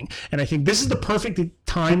kind of thing. And I think this is the perfect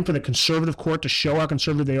time for the conservative court to show how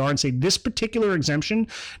conservative they are and say this particular exemption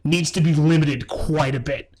needs to be limited quite a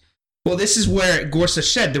bit. Well, this is where Gorsuch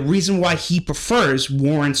said the reason why he prefers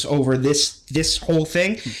warrants over this whole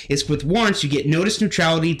thing is with warrants you get notice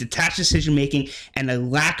neutrality, detached decision making, and a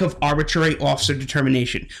lack of arbitrary officer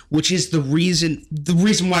determination, which is the reason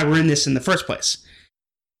why we're in this in the first place.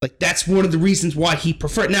 Like, that's one of the reasons why he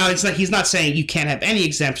preferred. Now, it's not, he's not saying you can't have any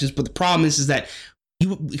exemptions, but the problem is that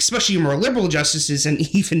you, especially your more liberal justices and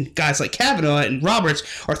even guys like Kavanaugh and Roberts,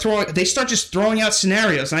 they start just throwing out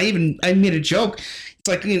scenarios. And I made a joke. It's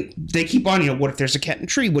like, they keep on, what if there's a cat in a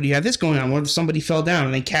tree? What do you have this going on? What if somebody fell down?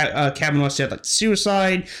 And then Kavanaugh said, like,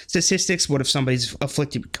 suicide statistics. What if somebody's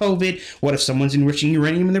afflicted with COVID? What if someone's enriching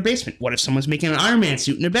uranium in their basement? What if someone's making an Iron Man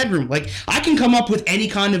suit in their bedroom? Like, I can come up with any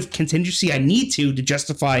kind of contingency I need to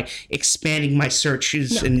justify expanding my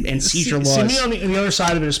searches and seizure laws. See me on the other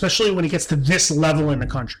side of it, especially when it gets to this level in the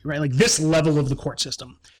country, right? Like, this level of the court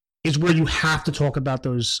system is where you have to talk about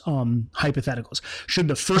those hypotheticals. Should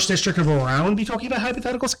the first district of Rhode Island be talking about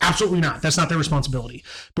hypotheticals? Absolutely not. That's not their responsibility.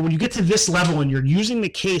 But when you get to this level and you're using the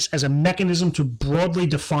case as a mechanism to broadly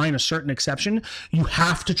define a certain exception, you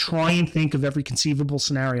have to try and think of every conceivable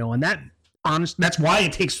scenario. And that's why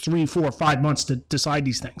it takes 3, 4, 5 months to decide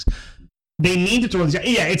these things. They need to throw these out.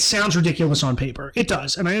 Yeah, it sounds ridiculous on paper. It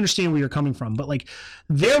does. And I understand where you're coming from. But, like,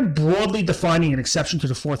 they're broadly defining an exception to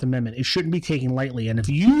the Fourth Amendment. It shouldn't be taken lightly. And if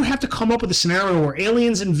you have to come up with a scenario where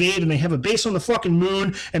aliens invade and they have a base on the fucking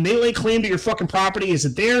moon and they lay claim to your fucking property, is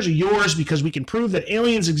it theirs or yours because we can prove that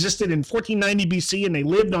aliens existed in 1490 BC and they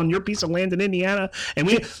lived on your piece of land in Indiana,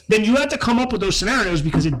 then you have to come up with those scenarios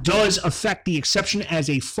because it does affect the exception as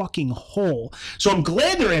a fucking whole. So I'm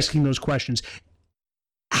glad they're asking those questions.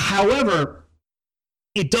 However,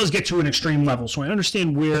 it does get to an extreme level, so I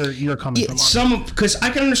understand where you're coming from. Because I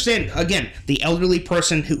can understand, again, the elderly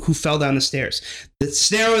person who fell down the stairs. The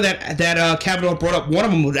scenario that Kavanaugh brought up, one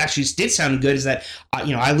of them actually did sound good, is that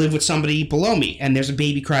I live with somebody below me, and there's a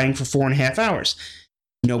baby crying for 4.5 hours.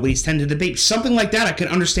 Nobody's tended the baby. Something like that I can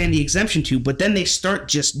understand the exemption to, but then they start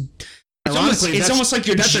just... It's almost like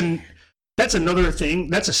you're... That's another thing.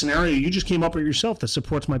 That's a scenario you just came up with yourself that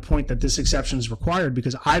supports my point that this exception is required,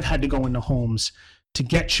 because I've had to go into homes to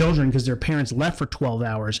get children because their parents left for 12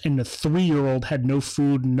 hours and the 3-year-old had no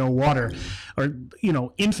food and no water, or,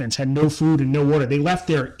 infants had no food and no water. They left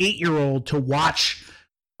their 8-year-old to watch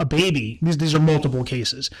a baby. These are multiple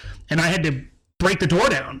cases. And I had to break the door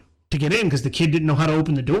down to get in because the kid didn't know how to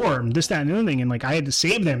open the door and this, that, and the other thing. And, like, I had to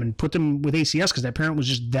save them and put them with ACS because that parent was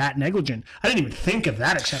just that negligent. I didn't even think of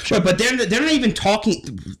that exception. Right, but they're not even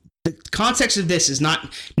talking. The context of this is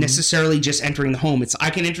not necessarily just entering the home. It's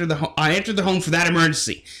I entered the home for that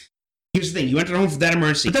emergency. Here's the thing: you enter the home for that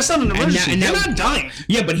emergency. But that's not an emergency. They're not dying.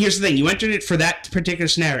 Yeah, but here's the thing: you entered it for that particular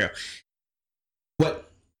scenario.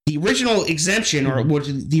 What the original exemption or what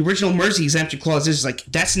the original emergency exemption clause is like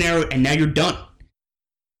that scenario, and now you're done.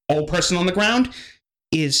 Old person on the ground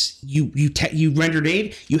is you rendered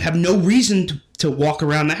aid. You have no reason to walk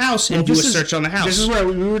around the house and do a search on the house. This is where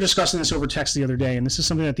we were discussing this over text the other day, and this is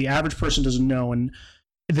something that the average person doesn't know, and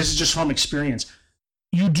this is just from experience.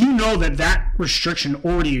 You do know that restriction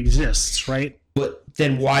already exists, right? But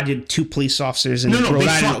then why did 2 police officers in Rhode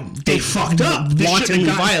Island they fucked up, wantonly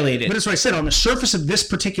violated? But that's what I said. On the surface of this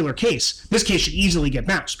particular case, this case should easily get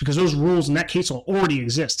bounced because those rules in that case already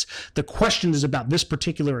exist. The question is about this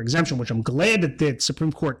particular exemption, which I'm glad that the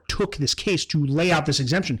Supreme Court took this case to lay out this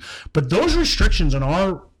exemption. But those restrictions on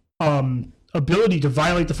our ability to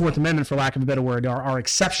violate the Fourth Amendment, for lack of a better word, our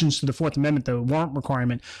exceptions to the Fourth Amendment, the warrant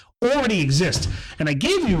requirement, already exist. And I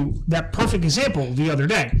gave you that perfect example the other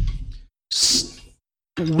day.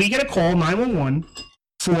 We get a call, 911,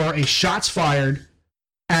 for a shots fired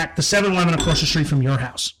at the 7-Eleven across the street from your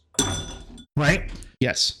house. Right?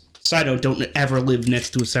 Yes. Side note, don't ever live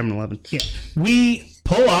next to a 7-Eleven. Yeah. We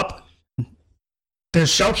pull up.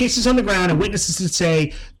 There's shell cases on the ground and witnesses that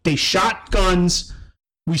say they shot guns.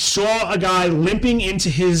 We saw a guy limping into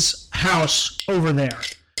his house over there.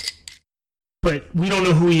 But we don't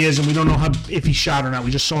know who he is and we don't know if he shot or not.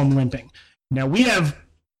 We just saw him limping. Now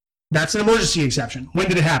that's an emergency exception. When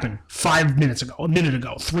did it happen? 5 minutes ago, a minute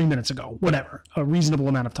ago, 3 minutes ago, whatever, a reasonable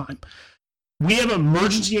amount of time. We have an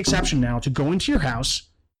emergency exception now to go into your house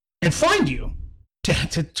and find you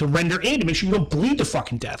to render aid to make sure you don't bleed to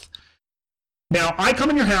fucking death. Now, I come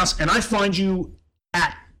in your house and I find you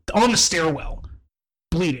on the stairwell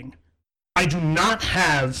bleeding. I do not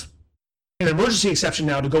have an emergency exception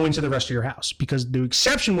now to go into the rest of your house because the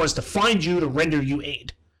exception was to find you to render you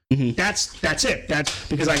aid. Mm-hmm. That's it. That's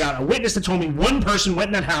because I got a witness that told me one person went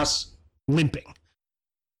in that house limping.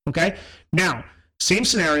 Okay? Now, same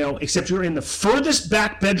scenario, except you're in the furthest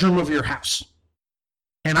back bedroom of your house.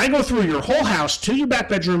 And I go through your whole house to your back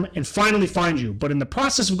bedroom and finally find you. But in the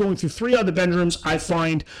process of going through 3 other bedrooms, I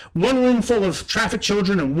find one room full of trafficked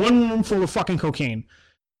children and one room full of fucking cocaine.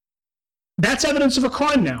 That's evidence of a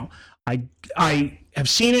crime now. I have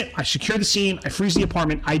seen it. I secure the scene. I freeze the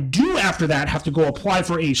apartment. I do, after that, have to go apply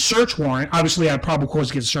for a search warrant. Obviously, I have probable cause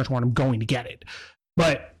to get a search warrant. I'm going to get it.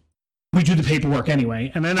 But we do the paperwork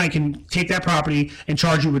anyway. And then I can take that property and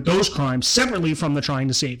charge you with those crimes separately from the trying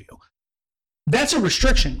to save you. That's a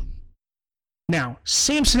restriction. Now,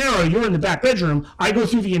 same scenario, you're in the back bedroom, I go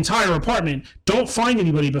through the entire apartment, don't find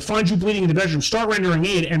anybody, but find you bleeding in the bedroom, start rendering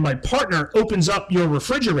aid, and my partner opens up your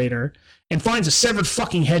refrigerator and finds a severed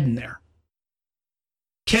fucking head in there.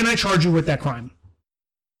 Can I charge you with that crime?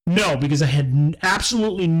 No, because I had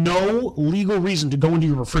absolutely no legal reason to go into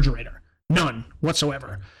your refrigerator. None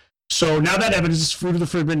whatsoever. So now that evidence is fruit of the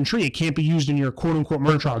forbidden tree. It can't be used in your quote-unquote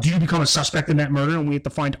murder trial. Do you become a suspect in that murder and we have to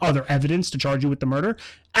find other evidence to charge you with the murder?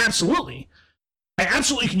 Absolutely. I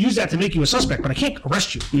absolutely can use that to make you a suspect, but I can't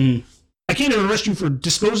arrest you. I can't even arrest you for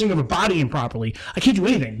disposing of a body improperly. I can't do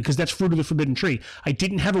anything because that's fruit of the forbidden tree. I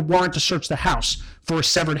didn't have a warrant to search the house for a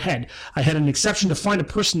severed head. I had an exception to find a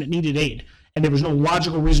person that needed aid, and there was no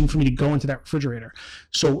logical reason for me to go into that refrigerator.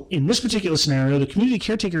 So in this particular scenario, the community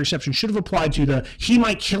caretaker exception should have applied to the he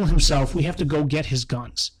might kill himself, we have to go get his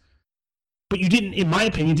guns. But you didn't, in my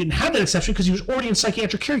opinion, didn't have that exception because he was already in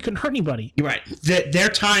psychiatric care. He couldn't hurt anybody. You're right. Their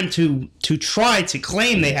time to try to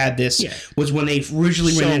claim they had this was when they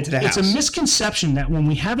originally went into the house. It's a misconception that when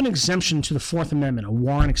we have an exemption to the Fourth Amendment, a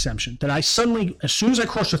warrant exemption, that I suddenly, as soon as I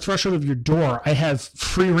cross the threshold of your door, I have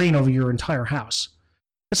free reign over your entire house.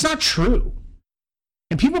 That's not true.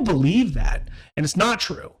 And people believe that, and it's not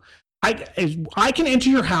true. I can enter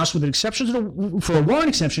your house with an exception for a warrant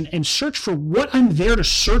exemption and search for what I'm there to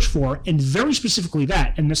search for, and very specifically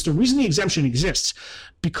that. And that's the reason the exemption exists,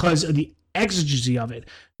 because of the exigency of it.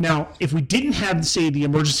 Now, if we didn't have, say, the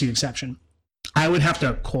emergency exception, I would have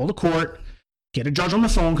to call the court, get a judge on the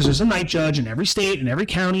phone, because there's a night judge in every state, in every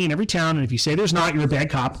county, in every town, and if you say there's not, you're a bad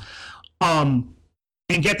cop.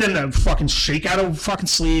 And get them to fucking shake out of fucking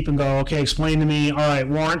sleep and go, okay, explain to me. All right,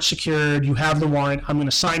 warrant secured. You have the warrant. I'm going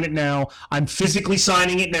to sign it now. I'm physically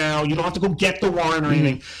signing it now. You don't have to go get the warrant or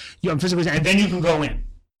anything. I'm physically signing, and then you can go in,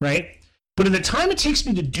 right? But in the time it takes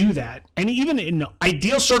me to do that, and even in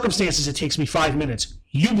ideal circumstances, it takes me 5 minutes.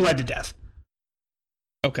 You bled to death.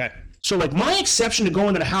 Okay. So, like, my exception to go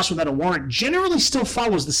into the house without a warrant generally still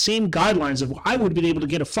follows the same guidelines of I would have been able to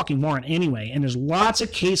get a fucking warrant anyway. And there's lots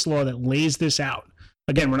of case law that lays this out.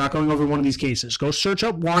 Again, we're not going over one of these cases. Go search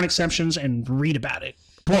up warrant exceptions and read about it.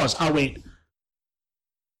 Pause. I'll wait.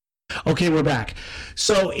 Okay, we're back.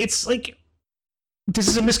 So it's like, this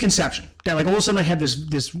is a misconception that like all of a sudden I had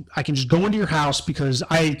this I can just go into your house because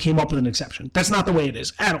I came up with an exception. That's not the way it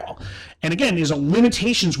is at all. And again, there's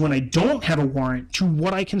limitations when I don't have a warrant to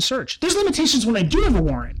what I can search. There's limitations when I do have a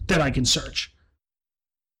warrant that I can search.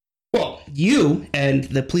 Well, you and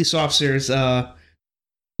the police officer's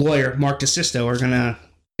lawyer, Mark DeSisto, are gonna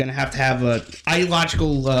have to have a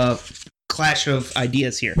ideological clash of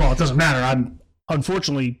ideas here. Well, it doesn't matter.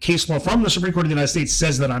 Unfortunately, case law from the Supreme Court of the United States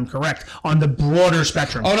says that I'm correct on the broader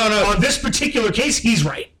spectrum. Oh, no. On this particular case, he's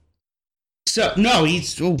right. So, no,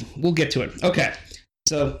 we'll get to it. Okay.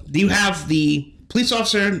 So, you have the police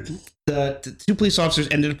officer, the two police officers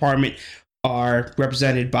in the department are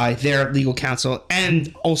represented by their legal counsel,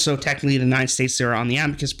 and also technically the 9 states that are on the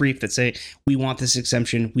amicus brief that say, we want this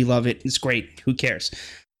exemption, we love it, it's great, who cares?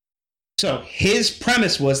 So his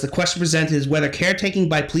premise was the question presented is whether caretaking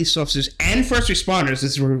by police officers and first responders, this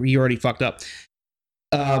is where you already fucked up,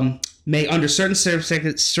 may under certain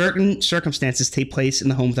circumstances take place in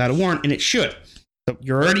the home without a warrant, and it should. So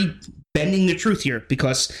you're already bending the truth here,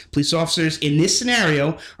 because police officers in this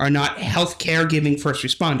scenario are not health care giving first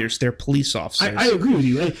responders, they're police officers. I agree with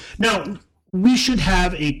you. Now, we should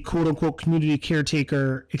have a quote-unquote community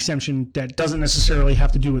caretaker exemption that doesn't necessarily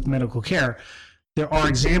have to do with medical care. There are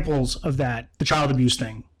examples of that, the child abuse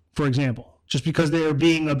thing, for example. Just because they're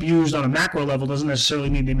being abused on a macro level doesn't necessarily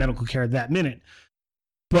mean they need medical care at that minute.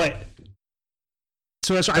 But,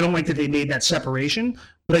 so that's why I don't like that they made that separation,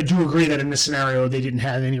 but I do agree that in this scenario, they didn't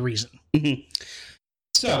have any reason. Mm-hmm.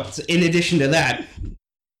 So, in addition to that,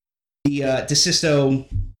 the DeSisto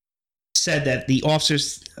said that the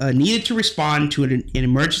officers needed to respond to an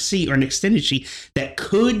emergency or an exigency that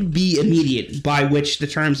could be immediate, by which the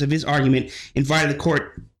terms of his argument invited the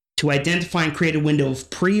court to identify and create a window of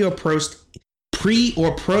pre or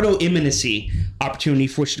proto-imminency opportunity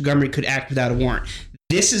for which the government could act without a warrant.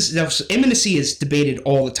 Imminency is debated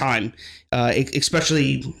all the time,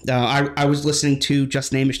 especially I was listening to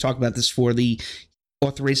Justin Amish talk about this for the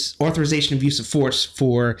authorization of use of force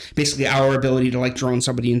for basically our ability to like drone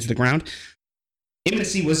somebody into the ground.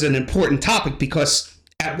 Imminency was an important topic because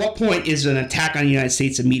at what point is an attack on the United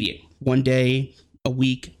States immediate? 1 day, a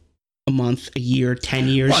week, a month, a year, 10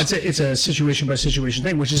 years. Well, it's a situation by situation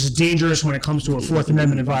thing, which is dangerous when it comes to a Fourth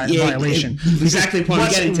Amendment violation. Exactly what I'm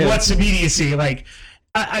getting to. What's immediacy? Like,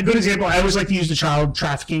 a good example, I always like to use the child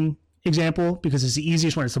trafficking example because it's the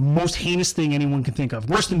easiest one. It's the most heinous thing anyone can think of.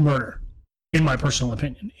 Worse than murder, in my personal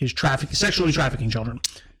opinion, is sexually trafficking children.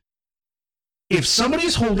 If somebody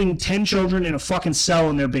is holding 10 children in a fucking cell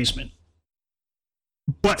in their basement,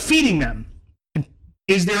 but feeding them,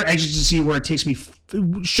 is there exigency where it takes me...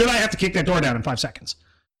 Should I have to kick that door down in 5 seconds?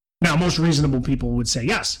 Now, most reasonable people would say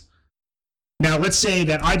yes. Now, let's say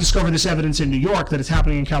that I discover this evidence in New York that it's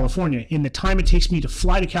happening in California. In the time it takes me to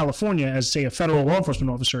fly to California as, say, a federal law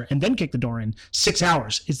enforcement officer and then kick the door in, 6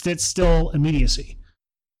 hours. Is that still immediacy?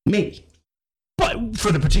 Maybe. But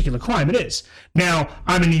for the particular crime, it is. Now,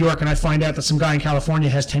 I'm in New York and I find out that some guy in California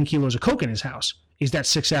has 10 kilos of coke in his house. Is that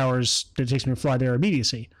 6 hours that it takes me to fly there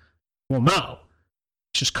immediacy? Well, no.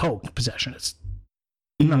 It's just coke possession. It's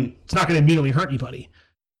not going to immediately hurt anybody.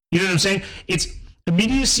 You know what I'm saying? It's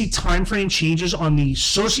immediacy time frame changes on the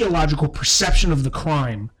sociological perception of the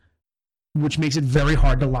crime, which makes it very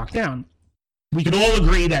hard to lock down. We can all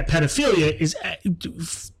agree that pedophilia is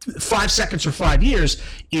 5 seconds or 5 years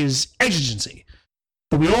is exigency.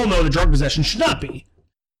 But we all know that drug possession should not be.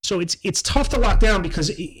 So it's tough to lock down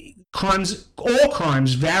because all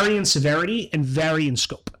crimes vary in severity and vary in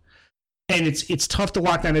scope. And it's tough to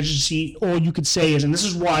lock down exigency. All you could say is, and this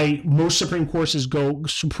is why most Supreme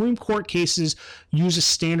Court cases use a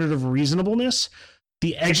standard of reasonableness.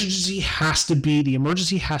 The emergency has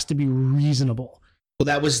to be reasonable. Well,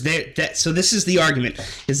 that was so this is the argument,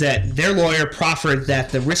 is that their lawyer proffered that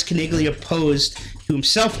the risk Caliglia posed to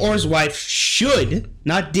himself or his wife should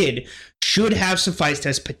have sufficed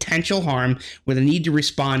as potential harm where the need to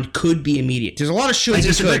respond could be immediate. There's a lot of shoulds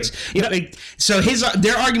and coulds. So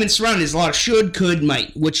their argument surrounding is a lot of should, could,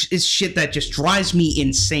 might, which is shit that just drives me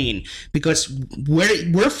insane because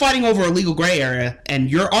we're fighting over a legal gray area, and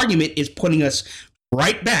your argument is putting us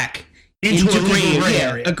right back into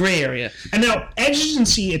a gray area. And now,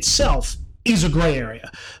 exigency itself is a gray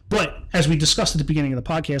area. But as we discussed at the beginning of the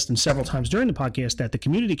podcast and several times during the podcast, that the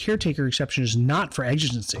community caretaker exception is not for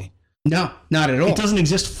exigency. No, not at all. It doesn't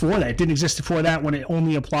exist for that. It didn't exist for that when it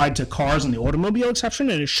only applied to cars and the automobile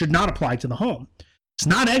exception, and it should not apply to the home. It's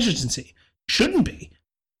not exigency. Shouldn't be.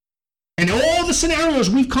 And all the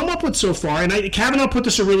scenarios we've come up with so far, and Kavanaugh put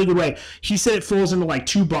this a really good way. He said it falls into like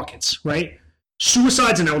 2 buckets, right?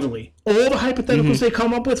 Suicides and elderly. All the hypotheticals they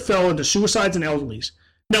come up with fell into suicides and elderlies.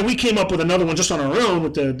 Now, we came up with another one just on our own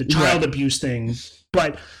with the child abuse thing.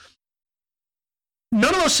 But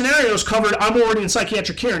none of those scenarios covered, I'm already in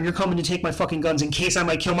psychiatric care and you're coming to take my fucking guns in case I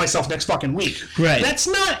might kill myself next fucking week. Right. That's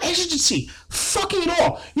not exigency. Fucking at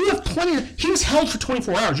all. You have he was held for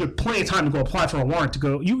 24 hours. You have plenty of time to go apply for a warrant to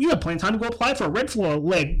go. You have plenty of time to go apply for a red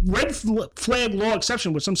flag law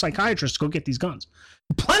exception with some psychiatrist to go get these guns.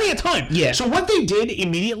 Plenty of time. Yeah. So what they did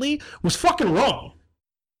immediately was fucking wrong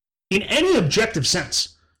in any objective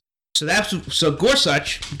sense. So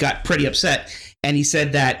Gorsuch got pretty upset, and he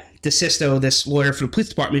said that DeSisto, this lawyer for the police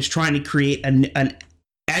department, is trying to create an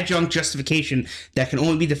adjunct justification that can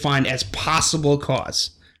only be defined as possible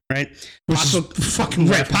cause. Right?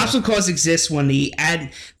 Possible cause exists when the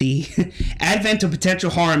advent of potential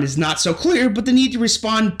harm is not so clear, but the need to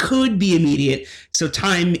respond could be immediate, so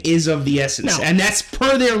time is of the essence. Now, and that's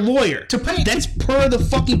per their lawyer. That's per the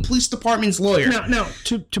fucking police department's lawyer. Now,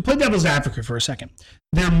 to play devil's advocate for a second,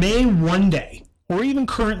 there may one day, or even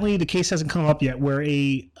currently, the case hasn't come up yet, where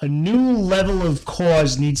a new level of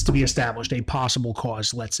cause needs to be established, a possible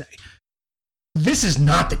cause, let's say. This is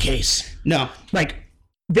not the case. No.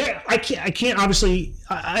 I can't obviously,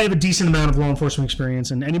 I have a decent amount of law enforcement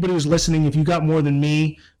experience, and anybody who's listening, if you got more than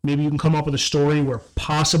me, maybe you can come up with a story where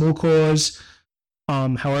possible cause,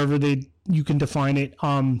 however you can define it,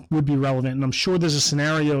 would be relevant. And I'm sure there's a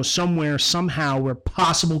scenario somewhere, somehow, where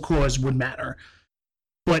possible cause would matter.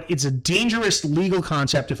 But it's a dangerous legal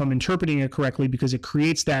concept if I'm interpreting it correctly, because it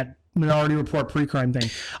creates that Minority Report pre-crime thing.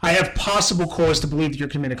 I have possible cause to believe that you're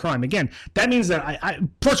committing a crime. Again, that means that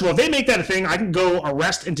first of all, if they make that a thing, I can go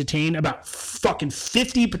arrest and detain about fucking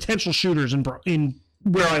 50 potential shooters in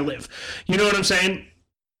where I live. You know what I'm saying?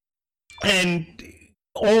 And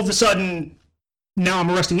all of a sudden, now I'm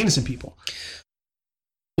arresting innocent people.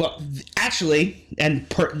 Well, actually, and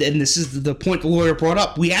this is the point the lawyer brought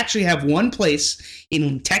up, we actually have one place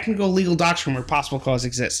in technical legal doctrine where possible cause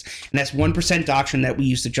exists, and that's 1% doctrine that we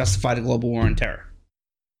use to justify the global war on terror.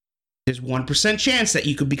 There's 1% chance that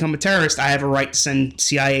you could become a terrorist. I have a right to send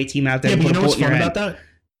CIA team out there and put a bullet in your head. About that?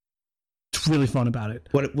 what's really fun about it.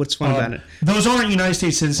 What's fun about it? Those aren't United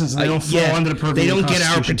States citizens, and they don't fall under the purview They of don't the get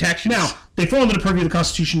our Constitution. protections. Now, they fall under the purview of the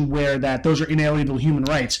Constitution where that those are inalienable human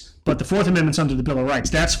rights, but the Fourth Amendment's under the Bill of Rights.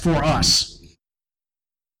 That's for us.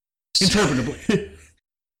 Interpretably.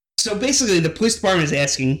 So basically, the police department is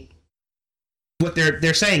asking, what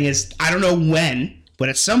they're saying is, I don't know when, but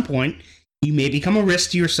at some point, you may become a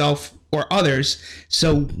risk to yourself or others,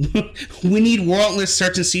 so we need warrantless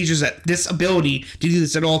search and seizures at this ability to do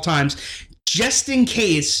this at all times, just in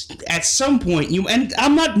case at some point and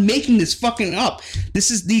I'm not making this fucking up.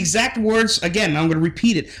 This is the exact words. Again, I'm going to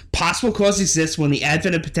repeat it. Possible cause exists when the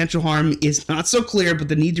advent of potential harm is not so clear, but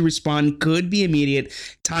the need to respond could be immediate.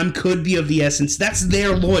 Time could be of the essence. That's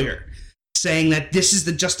their lawyer saying that this is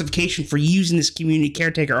the justification for using this community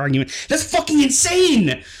caretaker argument. That's fucking insane.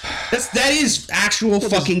 That is actual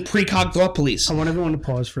fucking precog thought police. I want everyone to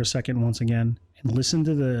pause for a second once again and listen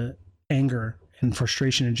to the anger and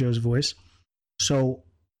frustration in Joe's voice. So,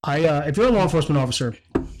 if you're a law enforcement officer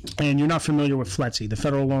and you're not familiar with FLETC, the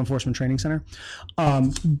Federal Law Enforcement Training Center,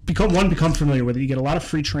 become familiar with it. You get a lot of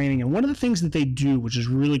free training, and one of the things that they do, which is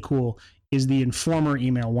really cool, is the Informer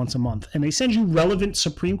email once a month. And they send you relevant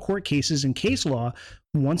Supreme Court cases and case law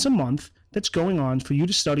once a month that's going on for you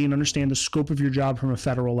to study and understand the scope of your job from a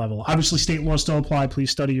federal level. Obviously, state laws still apply. Please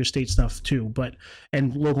study your state stuff too,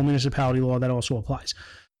 and local municipality law, that also applies.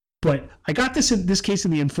 But I got this case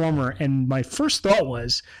in the Informer, and my first thought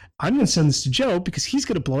was, I'm going to send this to Joe because he's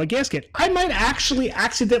going to blow a gasket. I might actually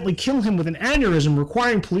accidentally kill him with an aneurysm,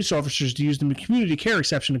 requiring police officers to use the community care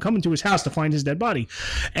exception to come into his house to find his dead body.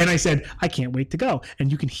 And I said, I can't wait to go.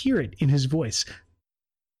 And you can hear it in his voice.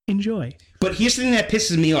 Enjoy. But here's the thing that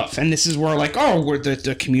pisses me off, and this is where we're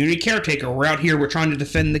the community caretaker. We're out here. We're trying to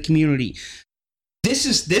defend the community.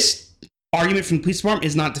 This argument from the police department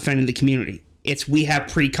is not defending the community. It's we have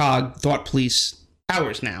precog thought police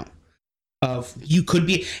powers now. You could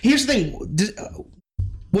be. Here's the thing.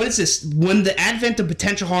 What is this? When the advent of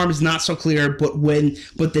potential harm is not so clear, but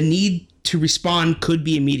the need to respond could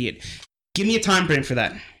be immediate. Give me a time frame for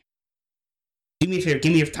that. Do me a favor.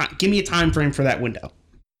 Give me a time frame for that window.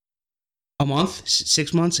 A month,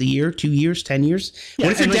 6 months, a year, 2 years, 10 years. Yeah,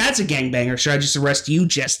 what if your dad's a gangbanger? Should I just arrest you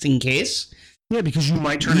just in case? Yeah, because you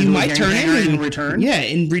might turn into a gangbanger in return. Yeah,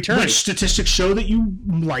 in return. Which statistics show that you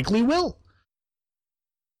likely will.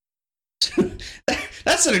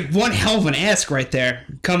 That's one hell of an ask right there.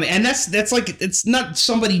 And that's like, it's not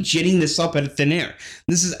somebody ginning this up out of thin air.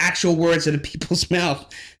 This is actual words out of people's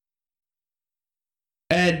mouth.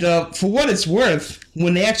 And for what it's worth,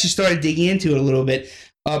 when they actually started digging into it a little bit,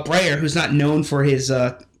 Breyer, who's not known for his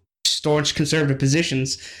staunch conservative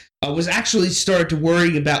positions, was actually started to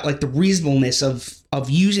worry about like the reasonableness of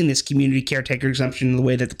using this community caretaker exemption in the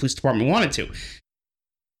way that the police department wanted to.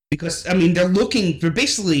 Because, I mean, they're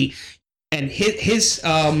basically, and his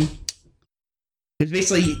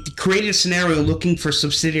basically created a scenario looking for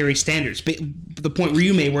subsidiary standards. The point where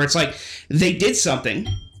you made, where it's like, they did something,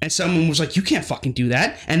 and someone was like, you can't fucking do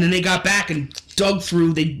that. And then they got back and dug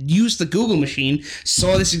through, they used the Google machine,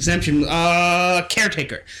 saw this exemption,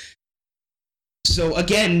 caretaker. So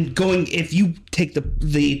again, if you take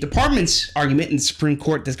the department's argument in the Supreme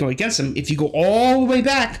Court that's going against them, if you go all the way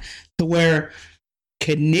back to where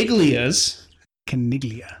Caliglia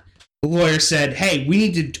lawyer said, hey, we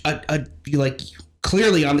need to,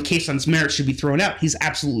 clearly on the case on its merits should be thrown out. He's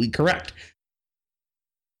absolutely correct.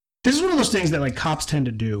 This is one of those things that like cops tend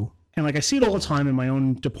to do. And like I see it all the time in my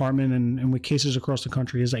own department and with cases across the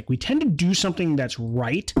country, is like we tend to do something that's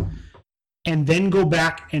right and then go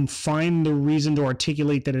back and find the reason to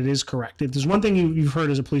articulate that it is correct. If there's one thing you've heard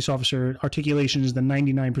as a police officer, articulation is the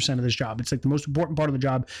 99% of this job. It's like the most important part of the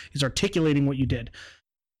job is articulating what you did.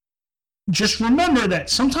 Just remember that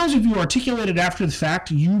sometimes if you articulate it after the fact,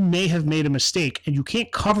 you may have made a mistake and you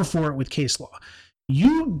can't cover for it with case law.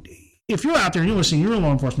 If you're out there and you're listening, you're a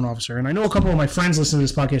law enforcement officer, and I know a couple of my friends listen to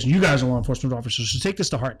this podcast, and you guys are law enforcement officers, so take this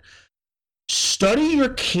to heart. Study your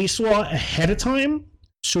case law ahead of time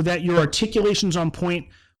so that your articulation's on point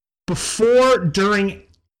before, during,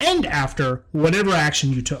 and after whatever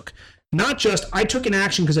action you took. Not just, I took an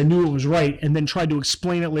action because I knew it was right, and then tried to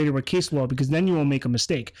explain it later with case law, because then you will make a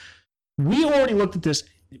mistake. We already looked at this.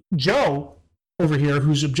 Joe over here,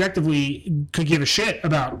 who's objectively could give a shit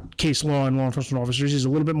about case law and law enforcement officers, he's a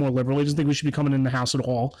little bit more liberal. He doesn't think we should be coming in the house at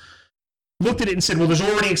all. Looked at it and said, well, there's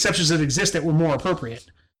already exceptions that exist that were more appropriate.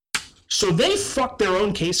 So they fucked their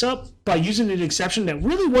own case up by using an exception that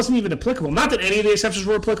really wasn't even applicable. Not that any of the exceptions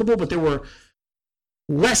were applicable, but there were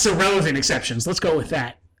less irrelevant exceptions. Let's go with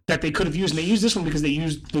that they could have used. And they used this one because they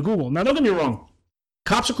used the Google. Now, don't get me wrong.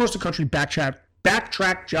 Cops across the country backtrack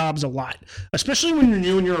backtrack jobs a lot, especially when you're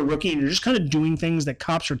new and you're a rookie and you're just kind of doing things that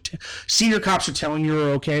senior cops are telling you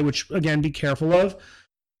are okay, which, again, be careful of.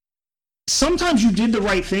 Sometimes you did the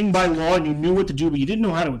right thing by law and you knew what to do, but you didn't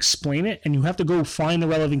know how to explain it, and you have to go find the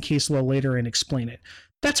relevant case law later and explain it.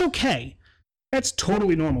 That's okay. That's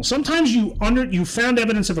totally normal. Sometimes you found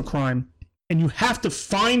evidence of a crime, and you have to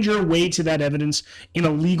find your way to that evidence in a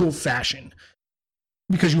legal fashion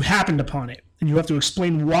because you happened upon it, and you have to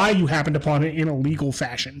explain why you happened upon it in a legal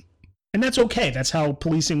fashion. And that's okay. That's how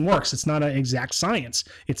policing works. It's not an exact science.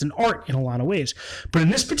 It's an art in a lot of ways. But in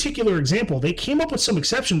this particular example, they came up with some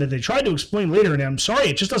exception that they tried to explain later, and I'm sorry,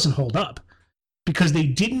 it just doesn't hold up. Because they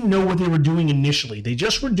didn't know what they were doing initially. They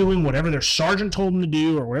just were doing whatever their sergeant told them to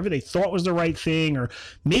do, or whatever they thought was the right thing, or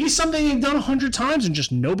maybe something they've done 100 times and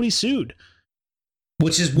just nobody sued.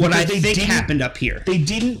 Which is what I think happened up here. They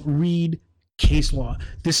didn't read case law.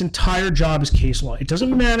 This entire job is case law. It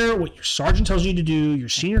doesn't matter what your sergeant tells you to do, your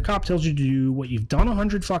senior cop tells you to do, what you've done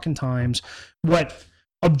 100 fucking times, what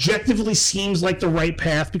objectively seems like the right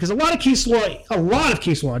path, because a lot of case law,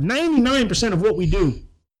 99% of what we do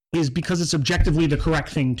is because it's objectively the correct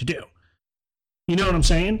thing to do. You know what I'm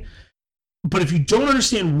saying? But if you don't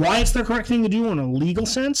understand why it's the correct thing to do in a legal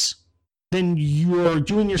sense, then you're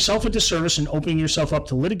doing yourself a disservice and opening yourself up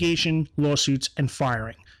to litigation, lawsuits, and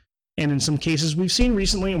firing. And in some cases we've seen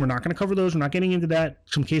recently, and we're not going to cover those, we're not getting into that,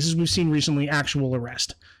 some cases we've seen recently, actual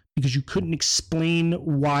arrest. Because you couldn't explain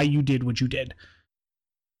why you did what you did.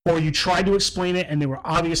 Or you tried to explain it, and there were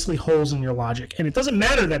obviously holes in your logic. And it doesn't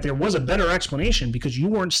matter that there was a better explanation because you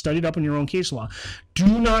weren't studied up in your own case law.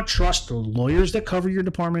 Do not trust the lawyers that cover your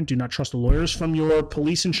department. Do not trust the lawyers from your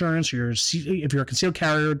police insurance. If you're a concealed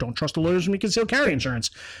carrier, don't trust the lawyers from your concealed carry insurance.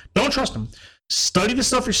 Don't trust them. Study the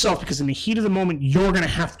stuff yourself, because in the heat of the moment, you're going to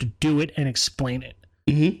have to do it and explain it.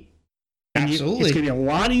 Mm-hmm. Absolutely. It's going to be a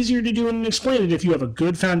lot easier to do and explain it if you have a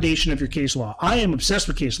good foundation of your case law. I am obsessed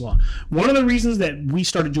with case law. One of the reasons that we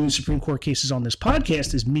started doing Supreme Court cases on this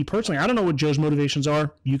podcast is me personally. I don't know what Joe's motivations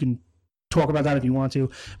are. You can talk about that if you want to.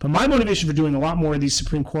 But my motivation for doing a lot more of these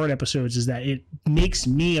Supreme Court episodes is that it makes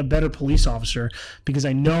me a better police officer, because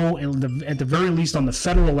I know at the very least on the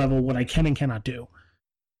federal level what I can and cannot do.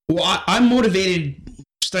 Well, I'm motivated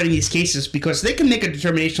studying these cases because they can make a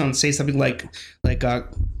determination on, say, something like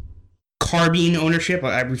carbine ownership.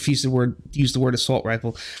 I refuse to use the word assault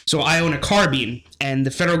rifle. So I own a carbine, and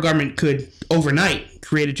the federal government could overnight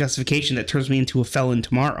create a justification that turns me into a felon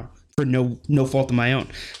tomorrow for no fault of my own.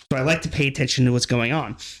 So I like to pay attention to what's going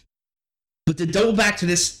on. But to double back to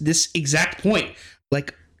this exact point,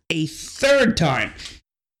 like a third time,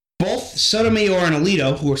 both Sotomayor and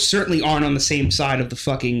Alito, who certainly aren't on the same side of the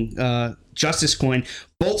fucking justice coin,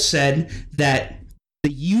 both said that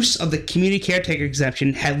the use of the community caretaker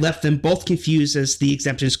exemption had left them both confused as the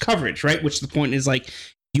exemption's coverage, right? Which the point is like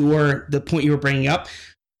the point you were bringing up.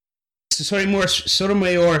 So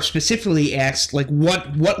Sotomayor specifically asked, like,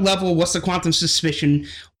 what level, what's the quantum suspicion,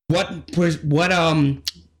 what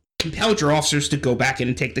compelled your officers to go back in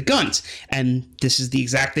and take the guns? And this is the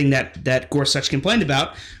exact thing that Gorsuch complained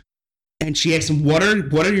about. And she asked him, what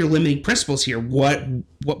are your limiting principles here? What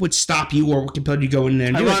would stop you or compel you to go in there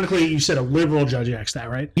and do it? Ironically, you said a liberal judge asked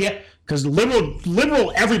that, right? Yeah. Because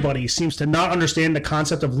liberal everybody seems to not understand the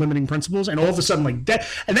concept of limiting principles, and all of a sudden, like that.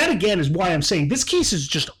 And that, again, is why I'm saying this case is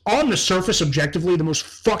just on the surface, objectively, the most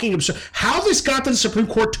fucking absurd. How this got to the Supreme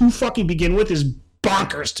Court to fucking begin with is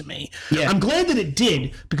bonkers to me. Yeah. I'm glad that it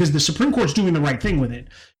did, because the Supreme Court's doing the right thing with it.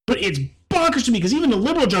 But it's bonkers to me, because even the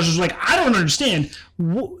liberal judges are like, I don't understand.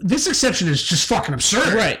 This exception is just fucking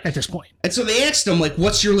absurd at this point. And so they asked him, like,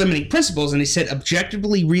 what's your limiting principles? And he said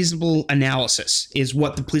objectively reasonable analysis is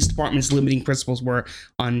what the police department's limiting principles were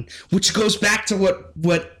on, which goes back to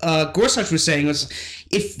what Gorsuch was saying, was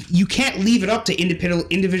if you can't leave it up to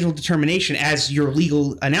individual determination as your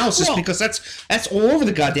legal analysis, because that's all over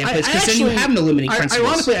the goddamn place, because then you have no limiting principles.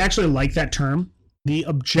 Ironically, I actually like that term, the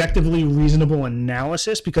objectively reasonable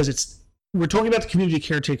analysis, because we're talking about the community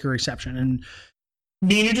caretaker exception, and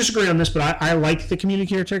me and you disagree on this, but I like the community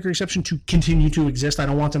caretaker exception to continue to exist. I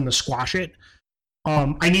don't want them to squash it.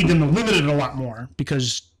 I need them to limit it a lot more,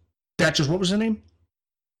 because that just, what was his name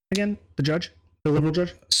again? The judge? The liberal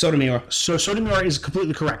judge? Sotomayor. So Sotomayor is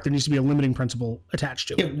completely correct. There needs to be a limiting principle attached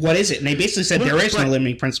to it. Yeah, what is it? And they basically said there is no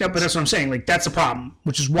limiting principle. Yeah, but that's what I'm saying. Like, that's the problem,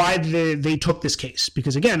 which is why they took this case.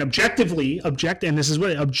 Because, again, and this is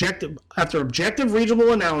what after objective,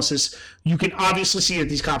 reasonable analysis, you can obviously see that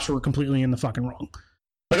these cops were completely in the fucking wrong.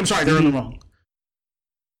 Like, I'm sorry, they're in the wrong.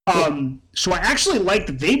 So I actually like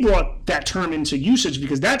that they brought that term into usage,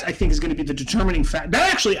 because that, I think, is going to be the determining fact.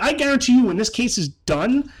 That actually, I guarantee you, when this case is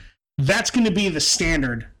done, that's going to be the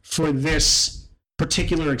standard for this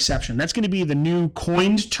particular exception. That's going to be the new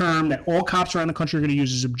coined term that all cops around the country are going to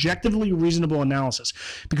use, is objectively reasonable analysis.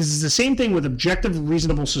 Because it's the same thing with objective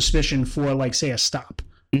reasonable suspicion for, like, say, a stop.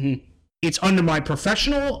 Mm-hmm. It's under my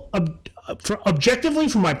professional, objectively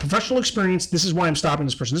from my professional experience, this is why I'm stopping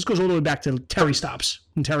this person. This goes all the way back to Terry stops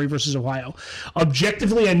in Terry versus Ohio.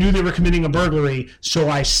 Objectively, I knew they were committing a burglary, so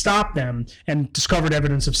I stopped them and discovered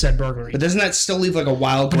evidence of said burglary. But doesn't that still leave like a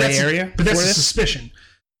wild gray area? But that's a suspicion.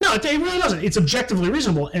 No, it really doesn't. It's objectively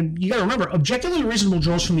reasonable. And you got to remember, objectively reasonable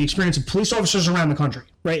draws from the experience of police officers around the country,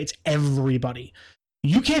 right? It's everybody.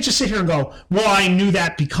 You can't just sit here and go, well, I knew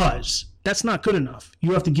that because. That's not good enough.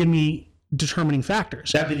 You have to give me determining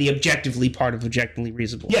factors. That'd be the objectively part of objectively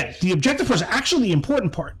reasonable. Yeah, the objective part is actually the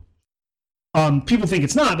important part. People think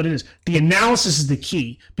it's not, but it is. The analysis is the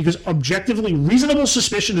key, because objectively reasonable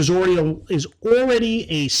suspicion is already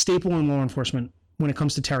a staple in law enforcement when it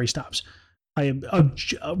comes to Terry stops. I have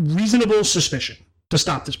a reasonable suspicion to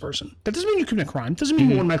stop this person. That doesn't mean you commit a crime. It doesn't mean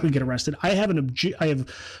you more likely get arrested. I have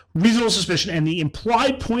reasonable suspicion, and the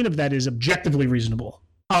implied point of that is objectively reasonable.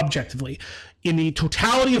 Objectively, in the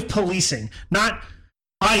totality of policing, not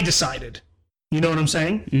I decided. You know what I'm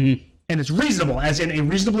saying? Mm-hmm. And it's reasonable, as in a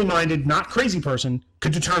reasonably minded, not crazy person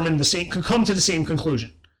could come to the same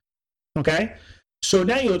conclusion. Okay, so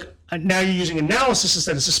now you're using analysis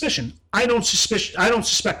instead of suspicion. I don't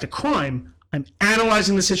suspect a crime. I'm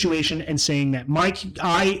analyzing the situation and saying that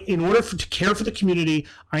in order to care for the community,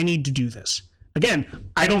 I need to do this. Again,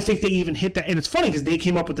 I don't think they even hit that, and it's funny because they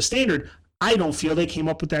came up with the standard. I don't feel they came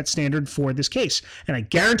up with that standard for this case. And I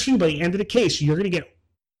guarantee you by the end of the case, you're going to get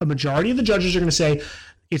a majority of the judges are going to say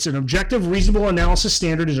it's an objective, reasonable analysis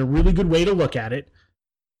standard is a really good way to look at it.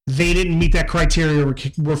 They didn't meet that criteria.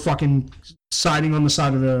 We're fucking siding on the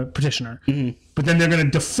side of the petitioner. Mm-hmm. But then they're going to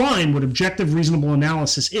define what objective, reasonable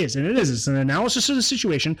analysis is. And it's an analysis of the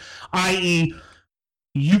situation, i.e.,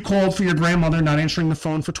 you called for your grandmother not answering the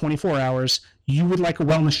phone for 24 hours. You would like a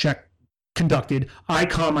wellness check conducted. I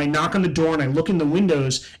knock on the door, and I look in the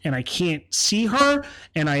windows, and I can't see her,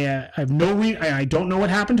 and I don't know what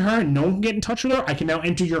happened to her, and no one can get in touch with her. I can now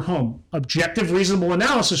enter your home. Objective, reasonable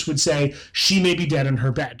analysis would say she may be dead in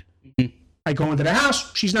her bed. Mm-hmm. I go into the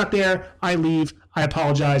house, she's not there, I leave, I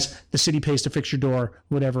apologize, the city pays to fix your door,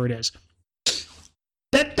 whatever it is.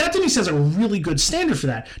 That to me says a really good standard for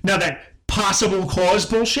that. Now that possible cause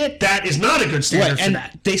bullshit, that is not a good standard for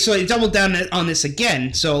that. They doubled down on this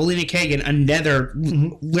again. So Alina Kagan, another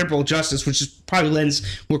liberal justice, which is probably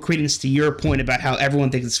lends more credence to your point about how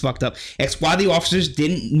everyone thinks it's fucked up. It's why the officers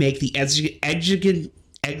didn't make the exigent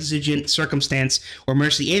circumstance or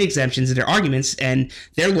mercy aid exemptions in their arguments, and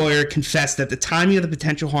their lawyer confessed that the timing of the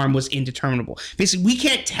potential harm was indeterminable. Basically, we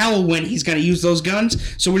can't tell when he's going to use those guns,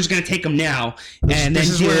 so we're just going to take them now.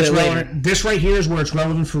 This right here is where it's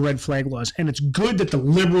relevant for red flag laws, and it's good that the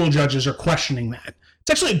liberal judges are questioning that.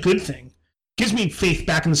 It's actually a good thing. Gives me faith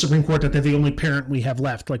back in the Supreme Court that they're the only parent we have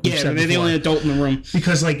left. Like we've said they're the only adult in the room.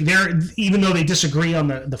 Because even though they disagree on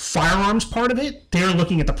the firearms part of it, they're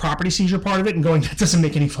looking at the property seizure part of it and going, that doesn't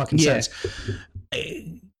make any fucking sense.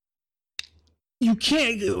 You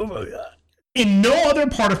can't, in no other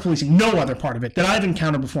part of policing, no other part of it that I've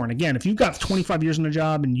encountered before. And again, if you've got 25 years in a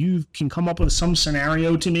job and you can come up with some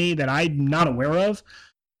scenario to me that I'm not aware of,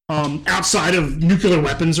 outside of nuclear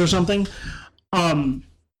weapons or something,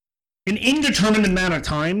 an indeterminate amount of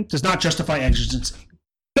time does not justify exigency.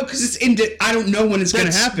 No, because I don't know when it's going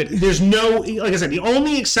to happen. There's no, like I said, the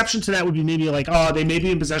only exception to that would be maybe like, they may be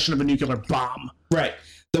in possession of a nuclear bomb. Right.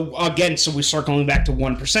 Again, so we're circling back to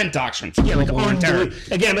 1% doctrine. Yeah, like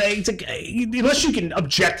again, it's like, unless you can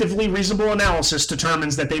objectively reasonable analysis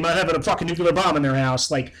determines that they might have a fucking nuclear bomb in their house,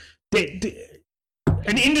 like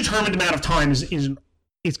an indeterminate amount of time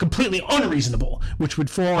is completely unreasonable, which would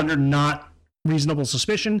fall under not reasonable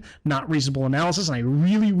suspicion, not reasonable analysis. And I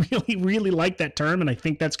really, really, really like that term, and I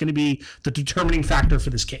think that's going to be the determining factor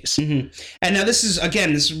for this case. Mm-hmm. And now this is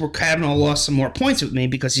where Kavanaugh lost some more points with me,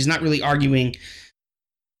 because he's not really arguing.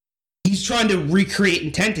 He's trying to recreate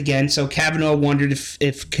intent again. So Kavanaugh wondered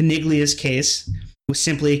if Caniglia's case was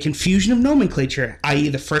simply a confusion of nomenclature, i.e.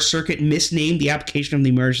 the First Circuit misnamed the application of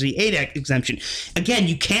the Emergency Aid Act exemption. Again,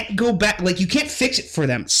 you can't go back, you can't fix it for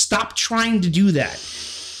them. Stop trying to do that.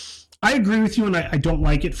 I agree with you, and I don't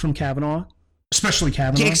like it from Kavanaugh, especially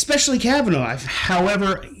Kavanaugh. Yeah, especially Kavanaugh.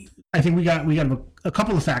 However, I think we got a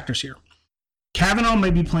couple of factors here. Kavanaugh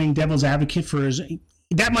might be playing devil's advocate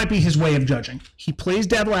that might be his way of judging. He plays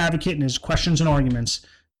devil advocate in his questions and arguments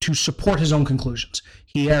to support his own conclusions.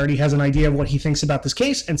 He already has an idea of what he thinks about this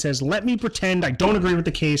case and says, let me pretend I don't agree with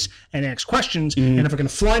the case and ask questions, and if I can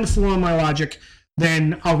fly the floor on my logic,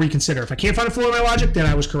 then I'll reconsider. If I can't find a flaw in my logic, then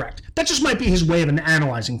I was correct. That just might be his way of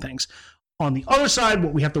analyzing things. On the other side,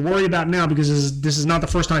 what we have to worry about now, because this is not the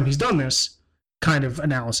first time he's done this kind of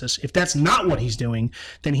analysis, if that's not what he's doing,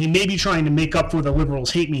 then he may be trying to make up for the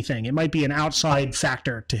liberals hate me thing. It might be an outside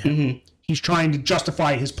factor to him. Mm-hmm. He's trying to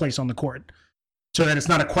justify his place on the court, so that it's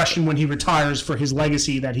not a question when he retires for his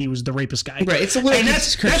legacy that he was the rapist guy. Right. It's a little. And that's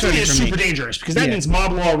super dangerous, because that means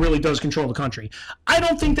mob law really does control the country. I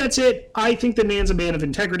don't think that's it. I think the man's a man of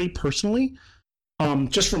integrity, personally.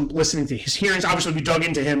 Just from listening to his hearings, obviously we dug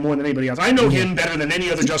into him more than anybody else. I know him better than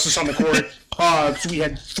any other justice on the court. So we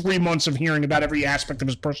had 3 months of hearing about every aspect of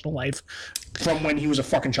his personal life from when he was a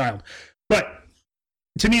fucking child. But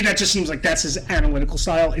to me, that just seems like that's his analytical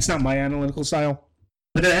style. It's not my analytical style.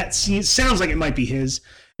 But that sounds like it might be his.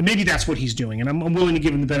 And maybe that's what he's doing. And I'm willing to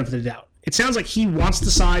give him the benefit of the doubt. It sounds like he wants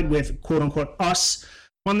to side with, quote unquote, us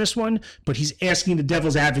on this one. But he's asking the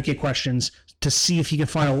devil's advocate questions to see if he can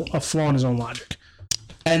find a flaw in his own logic.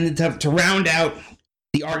 And to round out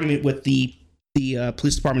the argument with the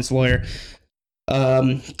police department's lawyer,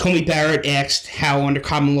 Comey Barrett asked how under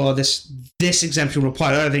common law this exemption would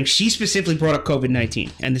apply to other things. She specifically brought up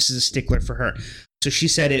COVID-19, and this is a stickler for her. So she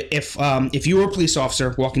said if you were a police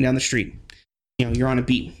officer walking down the street, you're on a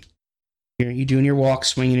beat, you're doing your walk,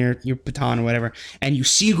 swinging your baton or whatever, and you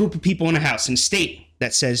see a group of people in a house in a state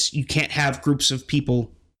that says you can't have groups of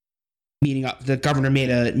people meeting up. The governor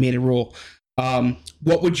made a rule.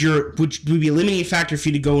 What would be a limiting factor for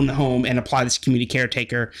you to go in the home and apply this community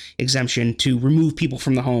caretaker exemption to remove people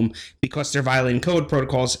from the home because they're violating code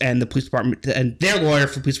protocols? And the police department and their lawyer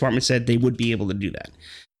for the police department said they would be able to do that.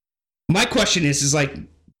 My question is like,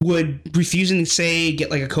 would refusing to say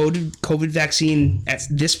get like a COVID vaccine at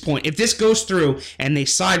this point, if this goes through and they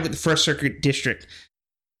side with the First Circuit District,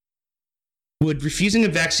 would refusing a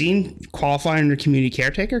vaccine qualify under community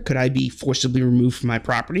caretaker? Could I be forcibly removed from my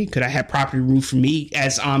property? Could I have property removed from me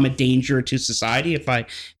as I'm a danger to society if I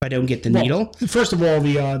don't get the needle? First of all,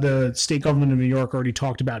 the state government of New York already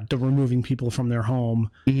talked about removing people from their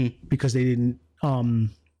home because they didn't.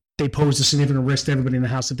 They posed a significant risk to everybody in the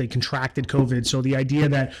house if they contracted COVID. So the idea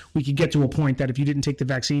that we could get to a point that if you didn't take the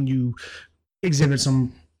vaccine, you exhibit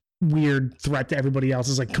some weird threat to everybody else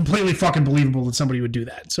is like completely fucking believable that somebody would do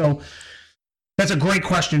that. So. That's a great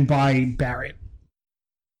question by Barrett.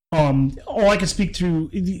 All I can speak to,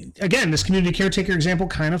 again, this community caretaker example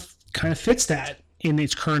kind of fits that in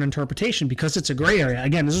its current interpretation because it's a gray area.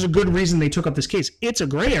 Again, this is a good reason they took up this case. It's a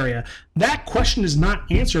gray area. That question is not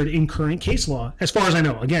answered in current case law, as far as I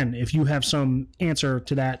know. Again, if you have some answer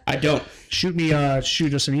to that, I don't.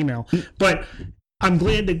 Shoot us an email. But I'm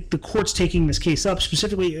glad that the court's taking this case up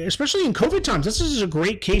specifically, especially in COVID times. This is a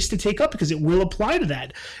great case to take up because it will apply to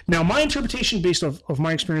that. Now, my interpretation based off of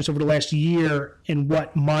my experience over the last year and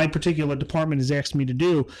what my particular department has asked me to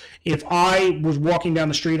do, if I was walking down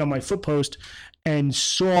the street on my foot post and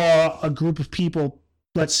saw a group of people,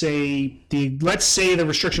 let's say the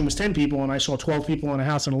restriction was 10 people and I saw 12 people in a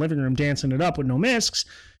house in a living room dancing it up with no masks,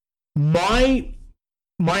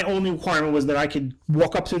 my only requirement was that I could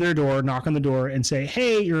walk up to their door, knock on the door, and say,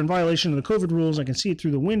 hey, you're in violation of the COVID rules. I can see it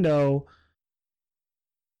through the window.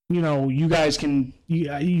 You guys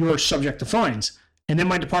you're subject to fines. And then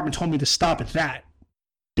my department told me to stop at that.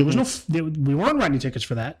 There was we weren't writing tickets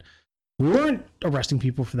for that. We weren't arresting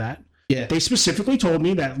people for that. Yeah. They specifically told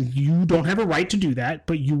me that you don't have a right to do that,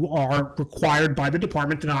 but you are required by the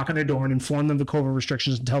department to knock on their door and inform them of the COVID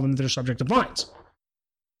restrictions and tell them that they're subject to fines.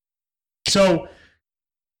 So,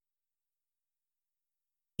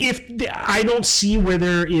 I don't see where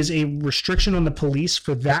there is a restriction on the police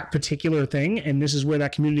for that particular thing, and this is where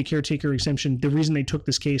that community caretaker exemption, the reason they took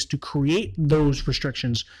this case to create those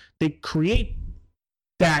restrictions, they create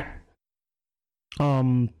that,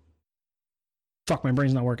 my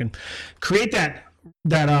brain's not working, create that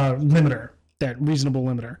limiter, that reasonable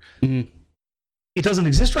limiter. Mm-hmm. It doesn't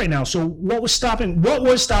exist right now. So what was stopping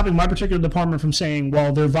my particular department from saying,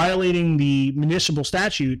 well, they're violating the municipal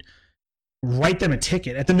statute, write them a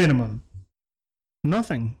ticket at the minimum?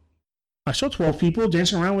 Nothing. I saw 12 people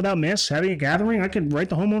dancing around without masks, having a gathering. I could write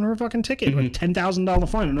the homeowner a fucking ticket, a $10,000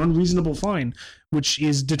 fine, an unreasonable fine, which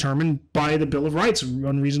is determined by the Bill of Rights,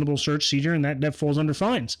 unreasonable search, seizure, and that falls under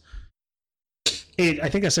fines. I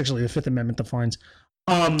think that's actually the Fifth Amendment, the fines.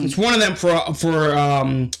 It's one of them for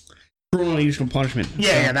cruel and unusual punishment.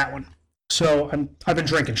 Yeah, that one. So I've been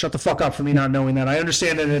drinking. Shut the fuck up for me not knowing that. I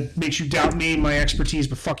understand that it makes you doubt me and my expertise,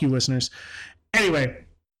 but fuck you, listeners. Anyway,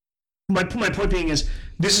 my point being is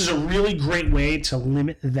this is a really great way to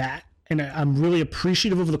limit that, and I'm really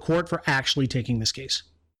appreciative of the court for actually taking this case.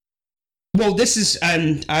 Well, this is,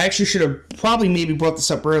 and I actually should have probably maybe brought this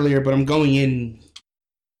up earlier, but I'm going in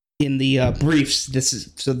the briefs. This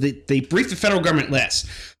is so they briefed the federal government last.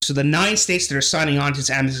 So the 9 states that are signing on to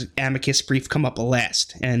this amicus brief come up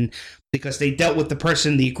last, and because they dealt with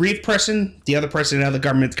the aggrieved person, the other person out of the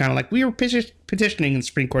government kind of like, we were petitioning, and the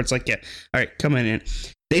Supreme Court's like, yeah, all right, come in.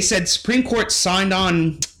 They said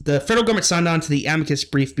the federal government signed on to the amicus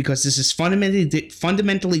brief because this is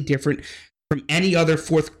fundamentally different from any other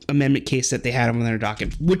Fourth Amendment case that they had on their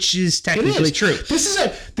docket, which is technically true. This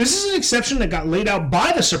is an exception that got laid out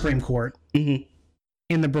by the Supreme Court in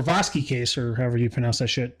the Blavatsky case, or however you pronounce that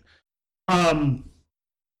shit. And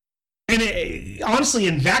honestly,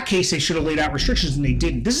 in that case, they should have laid out restrictions, and they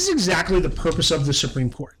didn't. This is exactly the purpose of the Supreme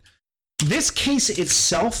Court. This case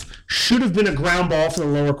itself should have been a ground ball for the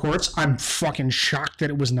lower courts. I'm fucking shocked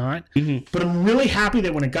that it was not. But I'm really happy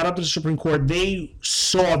that when it got up to the Supreme Court, they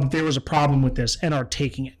saw that there was a problem with this and are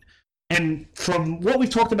taking it. And from what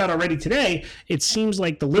we've talked about already today, it seems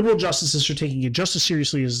like the liberal justices are taking it just as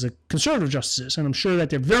seriously as the conservative justices. And I'm sure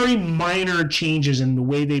that they're very minor changes in the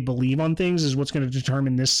way they believe on things is what's going to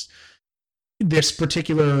determine this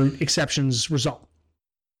particular exception's result.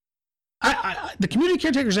 The community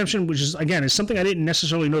caretaker exemption, which is, again, is something I didn't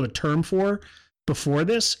necessarily know the term for before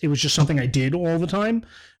this. It was just something I did all the time,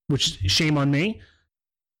 which shame on me.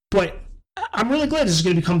 But I'm really glad this is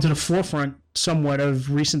going to come to the forefront somewhat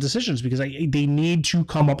of recent decisions, because they need to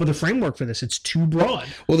come up with a framework for this. It's too broad.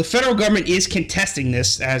 Well, the federal government is contesting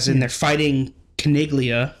this, as in they're fighting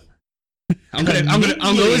Caliglia. I'm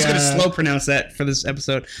always going to slow pronounce that for this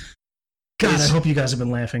episode. God, I hope you guys have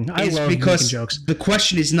been laughing. I love making jokes. The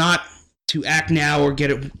question is not to act now or get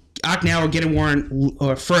a warrant,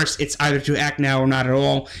 or first. It's either to act now or not at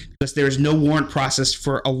all, because there is no warrant process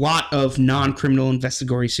for a lot of non-criminal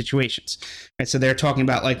investigatory situations. Right, so they're talking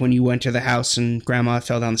about like when you went to the house and grandma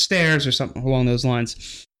fell down the stairs or something along those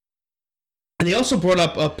lines. And they also brought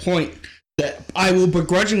up a point that I will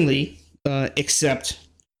begrudgingly accept.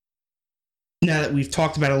 Now that we've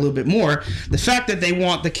talked about it a little bit more, the fact that they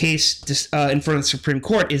want the case in front of the Supreme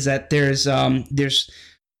Court is that there's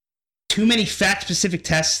too many fact-specific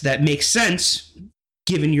tests that make sense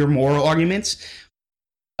given your moral arguments,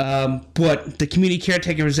 but the community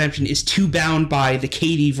caretaker exemption is too bound by the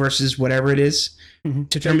Katie versus whatever it is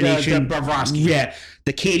determination.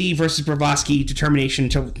 The Katie versus Blavatsky determination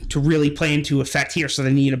to really play into effect here, so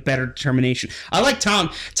they need a better determination. I like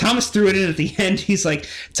Thomas threw it in at the end. He's like,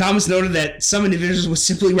 Thomas noted that some individuals would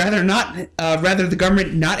simply rather the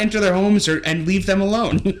government not enter their homes and leave them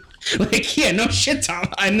alone. Like, yeah, no shit, Tom.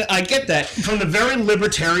 I get that. From the very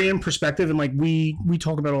libertarian perspective, and like we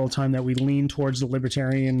talk about all the time that we lean towards the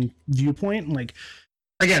libertarian viewpoint. And like,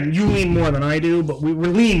 again, you lean more than I do, but we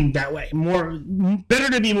lean that way.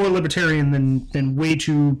 Better to be more libertarian than way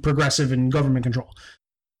too progressive in government control.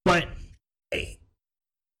 But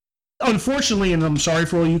unfortunately, and I'm sorry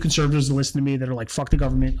for all you conservatives that listen to me that are like, fuck the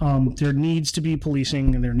government. There needs to be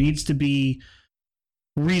policing, and there needs to be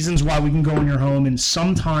reasons why we can go in your home, and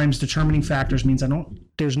sometimes determining factors means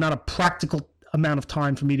there's not a practical amount of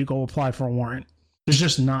time for me to go apply for a warrant. There's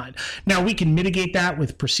just not. Now, we can mitigate that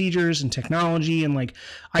with procedures and technology, and like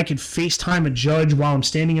I could FaceTime a judge while I'm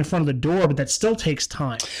standing in front of the door, but that still takes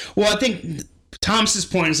time. Well, I think Thomas's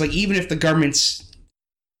point is like, even if the government's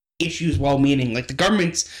issues well-meaning, like the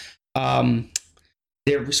government's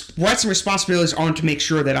their rights and responsibilities aren't to make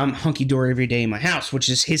sure that I'm hunky-dory every day in my house, which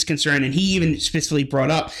is his concern. And he even specifically brought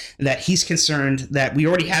up that he's concerned that we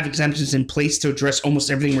already have exemptions in place to address almost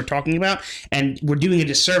everything we're talking about, and we're doing a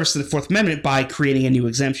disservice to the Fourth Amendment by creating a new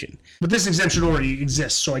exemption. But this exemption already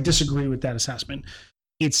exists, so I disagree with that assessment.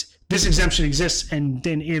 This exemption exists, and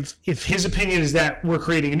then if his opinion is that we're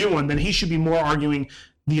creating a new one, then he should be more arguing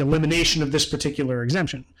the elimination of this particular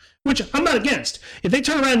exemption, which I'm not against. If they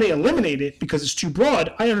turn around and they eliminate it because it's too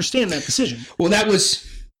broad, I understand that decision. Well, that was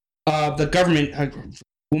the government.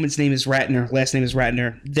 Woman's name is Ratner. Last name is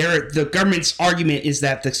Ratner. The government's argument is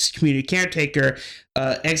that the community caretaker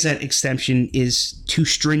exemption is too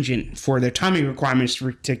stringent for their timing requirements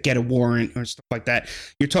to get a warrant or stuff like that.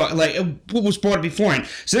 You're talking like what was brought up beforehand.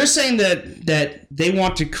 So they're saying that they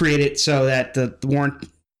want to create it so that the warrant.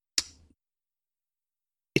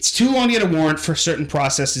 It's too long to get a warrant for certain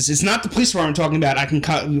processes. It's not the police department talking about, I'm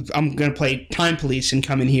going to play time police and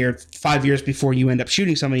come in here 5 years before you end up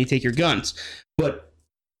shooting somebody, take your guns. But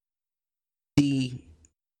the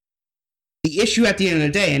issue at the end of the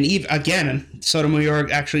day, and again,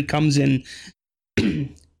 Sotomayor actually comes in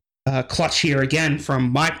clutch here again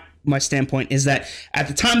from my standpoint, is that at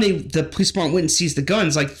the time the police department went and seized the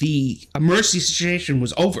guns, like the emergency situation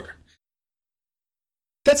was over.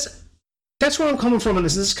 that's where I'm coming from on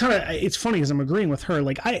this. This is kind of, it's funny because I'm agreeing with her.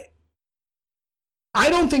 Like, I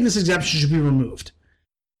don't think this exemption should be removed.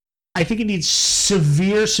 I think it needs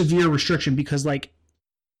severe restriction because, like,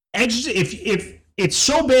 if it's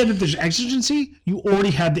so bad that there's exigency, you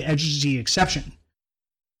already have the exigency exception.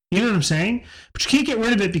 You know what I'm saying? But you can't get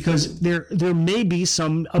rid of it because there may be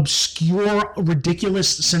some obscure, ridiculous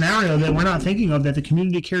scenario that we're not thinking of that the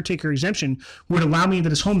community caretaker exemption would allow me into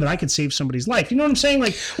this home that I could save somebody's life. You know what I'm saying?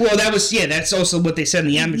 Like, well, that's also what they said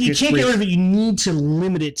in the amicus. You can't get rid of it. You need to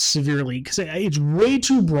limit it severely because it's way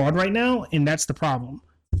too broad right now, and that's the problem.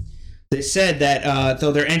 They said that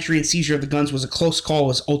though their entry and seizure of the guns was a close call,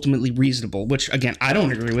 was ultimately reasonable, which, again, I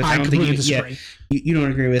don't agree with. I don't think disagree. You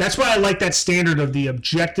don't agree with. That's why I like that standard of the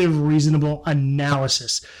objective, reasonable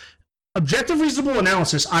analysis. Objective, reasonable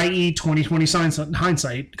analysis, i.e. 20/20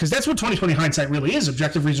 hindsight, because that's what 20/20 hindsight really is,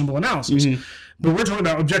 objective, reasonable analysis. Mm-hmm. But we're talking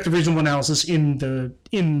about objective, reasonable analysis in the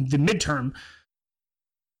midterm.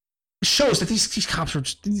 Shows that these cops were.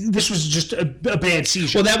 This was just a bad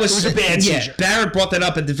seizure. Well, it was a bad seizure. Barrett brought that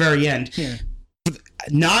up at the very end. Yeah.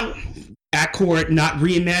 Not at court, not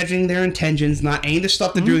reimagining their intentions, not any of the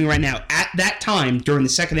stuff they're doing right now. At that time, during the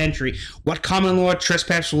second entry, what common law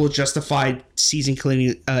trespass rule justified seizing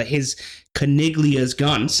Caniglia's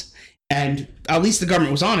guns? And at least the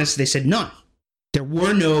government was honest. They said none. There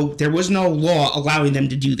was no law allowing them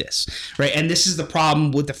to do this, right? And this is the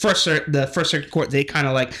problem with the First Circuit Court. They kind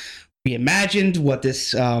of like reimagined what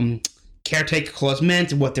this caretaker clause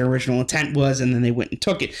meant and what their original intent was, and then they went and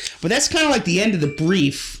took it. But that's kind of like the end of the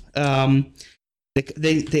brief.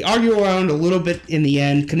 They argue around a little bit in the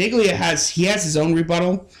end. Caliglia has his own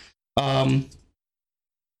rebuttal, and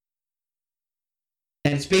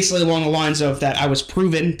it's basically along the lines of that I was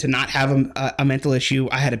proven to not have a mental issue.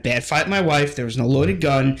 I had a bad fight with my wife. There was no loaded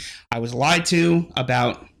gun. I was lied to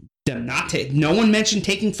about them no one mentioned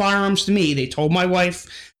taking firearms to me. They told my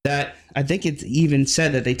wife that, I think it even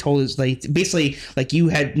said that they told us, like, basically, like you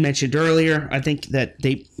had mentioned earlier, I think that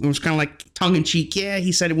it was kind of like tongue-in-cheek, yeah,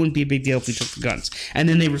 he said it wouldn't be a big deal if we took the guns. And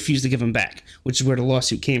then they refused to give them back, which is where the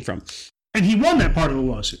lawsuit came from. And he won that part of the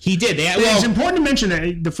lawsuit. He did. It's important to mention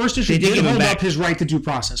that the first issue did hold up his right to due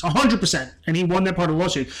process, 100%, and he won that part of the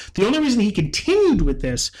lawsuit. The only reason he continued with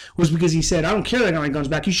this was because he said, I don't care that I got my guns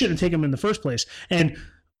back, you shouldn't have taken them in the first place. And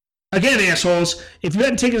again, assholes, if you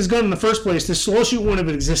hadn't taken his gun in the first place, this lawsuit wouldn't have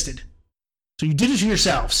existed. So you did it to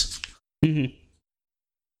yourselves. Mm-hmm.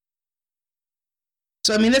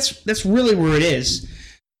 So, I mean, that's really where it is.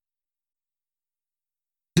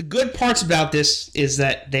 The good parts about this is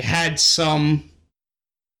that they had some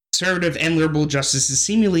conservative and liberal justices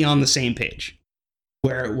seemingly on the same page,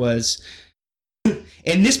 where it was,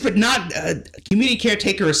 and this, but not community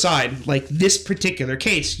caretaker aside, like this particular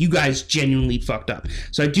case, you guys genuinely fucked up.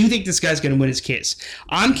 So I do think this guy's going to win his case.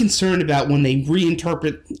 I'm concerned about when they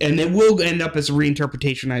reinterpret, and it will end up as a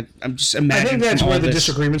reinterpretation. I'm just imagining. I think that's where the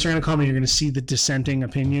disagreements are going to come, and you're going to see the dissenting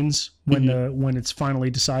opinions when when it's finally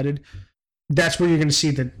decided. That's where you're going to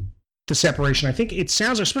see the separation. I think it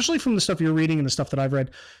sounds, especially from the stuff you're reading and the stuff that I've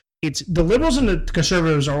read, it's the liberals and the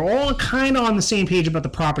conservatives are all kind of on the same page about the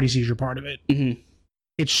property seizure part of it. Mm-hmm.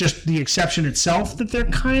 It's just the exception itself that they're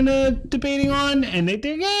kind of debating on, and they're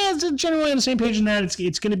it's generally on the same page in that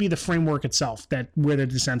it's going to be the framework itself that where the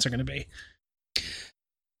dissents are going to be.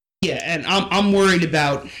 Yeah, and I'm worried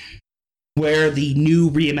about where the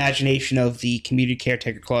new reimagination of the community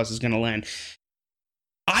caretaker clause is going to land.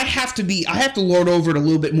 I have to lord over it a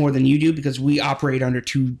little bit more than you do because we operate under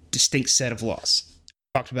two distinct set of laws.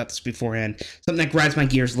 Talked about this beforehand. Something that grinds my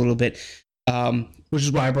gears a little bit. Which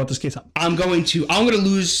is why I brought this case up. I'm going to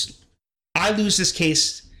lose. I lose this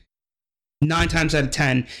case 9 times out of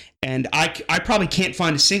 10, and I probably can't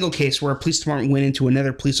find a single case where a police department went into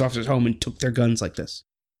another police officer's home and took their guns like this.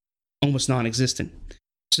 Almost non-existent.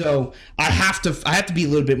 So I have to be a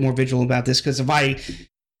little bit more vigilant about this because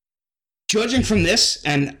judging from this,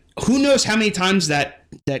 and who knows how many times that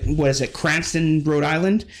what is it, Cranston, Rhode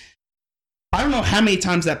Island. I don't know how many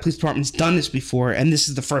times that police department's done this before, and this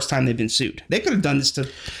is the first time they've been sued. They could have done this to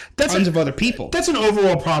tons of other people. That's an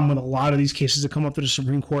overall problem with a lot of these cases that come up to the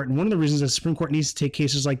Supreme Court, and one of the reasons that the Supreme Court needs to take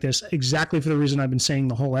cases like this, exactly for the reason I've been saying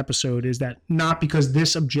the whole episode, is that not because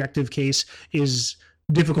this objective case is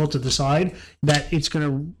difficult to decide, that it's going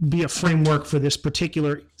to be a framework for this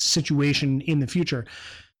particular situation in the future.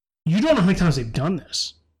 You don't know how many times they've done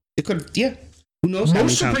this. It could, yeah. Who knows how many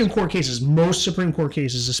Most times? Supreme Court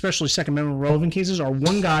cases, especially Second Amendment relevant cases, are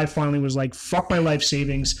one guy finally was like, fuck my life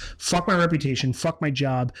savings, fuck my reputation, fuck my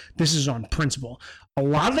job. This is on principle. A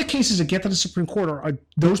lot of the cases that get to the Supreme Court are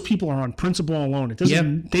those people are on principle alone. It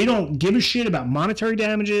doesn't. They don't give a shit about monetary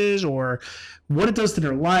damages or what it does to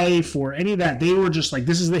their life or any of that. They were just like,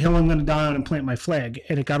 this is the hill I'm going to die on and plant my flag.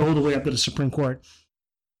 And it got all the way up to the Supreme Court.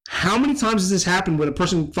 How many times has this happened where the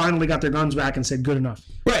person finally got their guns back and said, good enough?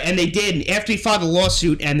 Right, and they did. After he filed the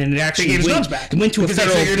lawsuit, and then it actually went to a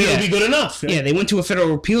federal. They figured it would be good enough. Yeah, they went to a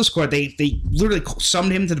federal appeals court. They literally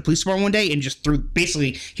summoned him to the police department one day and just threw,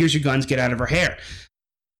 basically, here's your guns, get out of our hair.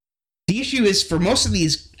 The issue is, for most of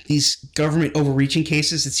these government overreaching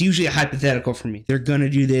cases, it's usually a hypothetical for me. They're going to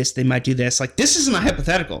do this, they might do this. Like, this isn't a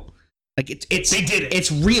hypothetical. Like, they did it.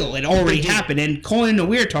 It's real. It already happened. And Colin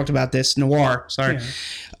Noir talked about this,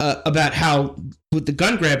 about how what the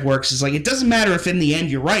gun grab works is like, it doesn't matter if in the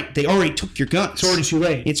end you're right. They already took your guns.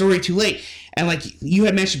 It's already too late. And like you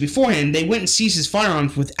had mentioned beforehand, they went and seized his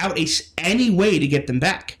firearms without any way to get them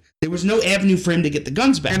back. There was no avenue for him to get the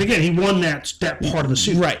guns back. And again, he won that part of the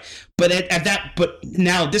suit. Right. But but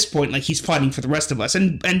now at this point, like, he's fighting for the rest of us.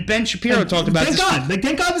 And Ben Shapiro talked about this.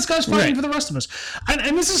 Thank God this guy's fighting for the rest of us.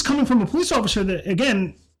 And this is coming from a police officer that,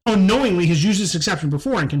 again, unknowingly has used this exception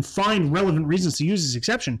before and can find relevant reasons to use this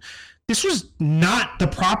exception. This was not the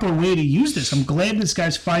proper way to use this. I'm glad this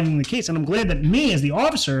guy's fighting the case, and I'm glad that me, as the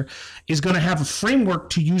officer, is going to have a framework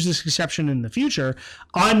to use this exception in the future.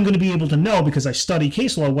 I'm going to be able to know, because I study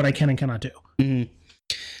case law, what I can and cannot do. Mm-hmm.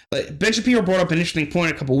 Ben Shapiro brought up an interesting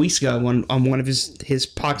point a couple weeks ago on one of his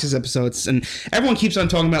podcast episodes, and everyone keeps on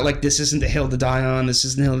talking about, like, this isn't the hill to die on, this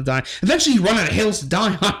isn't the hill to die on. Eventually you run out of hills to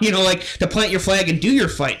die on, like, to plant your flag and do your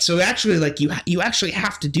fight. So actually, like, you actually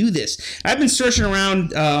have to do this. I've been searching around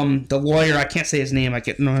the lawyer, I can't say his name, I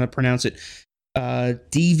can't know how to pronounce it,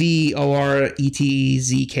 Dvoretzky.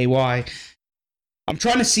 I'm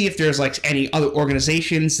trying to see if there's, like, any other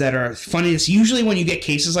organizations that are funding this. Usually when you get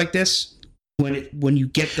cases like this, when you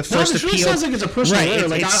get the first appeal, really sounds like it's a personal lawyer.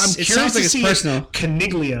 Like, I'm curious to see personal.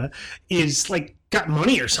 Caliglia is like got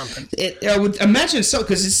money or something. I would imagine so,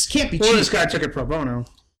 because this can't be cheap. Or this guy took it pro bono,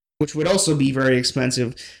 which would also be very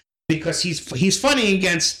expensive, because he's fighting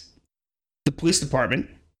against the police department,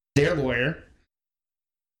 their lawyer,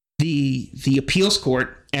 the appeals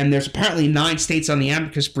court, and there's apparently 9 states on the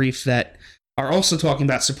amicus brief that are also talking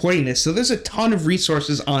about supporting this. So there's a ton of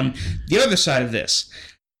resources on the other side of this.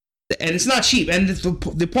 And it's not cheap. And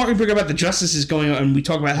the part we bring about the justices going on, and we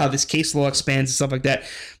talk about how this case law expands and stuff like that.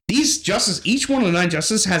 These justices, each one of the 9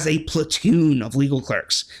 justices has a platoon of legal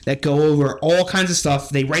clerks that go over all kinds of stuff.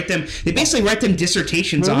 They basically write them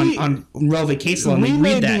dissertations on relevant case law, and they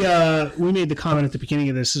read that. We made the comment at the beginning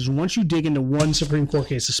of this, is once you dig into one Supreme Court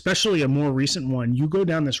case, especially a more recent one, you go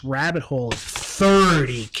down this rabbit hole of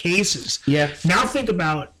 30 cases. Yeah. Now think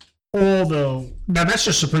about now that's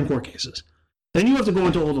just Supreme Court cases. Then you have to go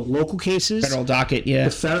into all the local cases. Federal docket, yeah.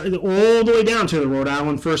 All the way down to the Rhode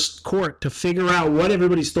Island First Court to figure out what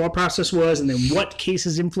everybody's thought process was and then what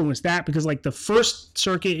cases influenced that. Because, like, the First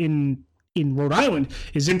Circuit in Rhode Island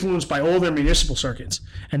is influenced by all their municipal circuits.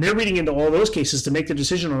 And they're reading into all those cases to make the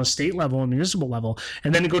decision on a state level and municipal level.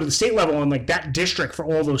 And then to go to the state level, and, like, that district for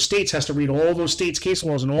all those states has to read all those states' case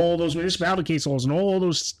laws and all those municipality case laws and all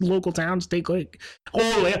those local towns, state, all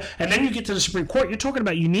the way up. And then you get to the Supreme Court, you're talking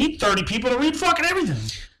about you need 30 people to read fucking everything.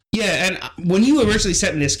 Yeah, and when you originally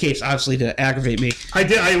set in this case, obviously to aggravate me.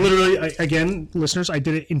 Again, listeners, I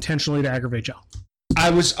did it intentionally to aggravate Joe. I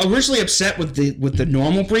was originally upset with the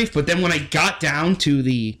normal brief, but then when I got down to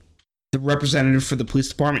the representative for the police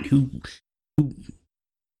department who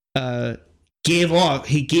gave out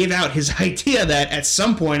his idea that at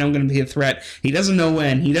some point I'm going to be a threat. He doesn't know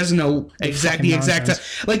when. He doesn't know the exact time.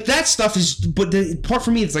 Like, that stuff is. But the part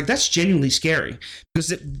for me, it's like, that's genuinely scary,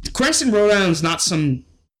 because Cranston, Rhode Island is not some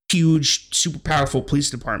huge, super powerful police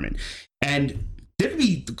department, and there could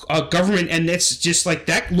be a government, and it's just like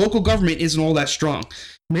that local government isn't all that strong.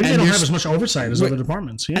 Maybe they don't have as much oversight as other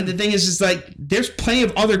departments. Yeah. And the thing is like, there's plenty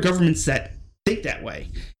of other governments that think that way.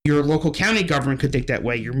 Your local county government could think that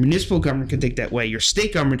way. Your municipal government could think that way. Your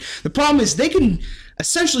state government. The problem is they can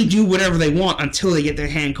essentially do whatever they want until they get their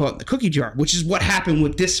hand caught in the cookie jar, which is what happened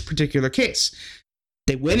with this particular case.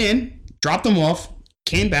 They went in, dropped them off,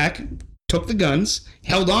 came back, took the guns,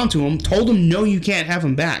 held on to them, told them, no, you can't have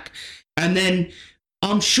them back. And then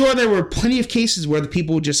I'm sure there were plenty of cases where the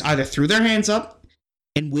people just either threw their hands up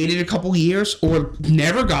and waited a couple of years or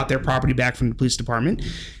never got their property back from the police department.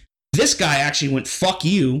 This guy actually went, fuck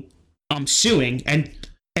you, I'm suing, and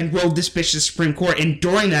rode this bitch to the Supreme Court. And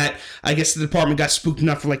during that, I guess the department got spooked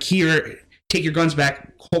enough for, like, here, take your guns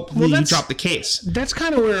back. Hopefully, you drop the case. That's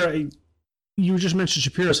kind of where you just mentioned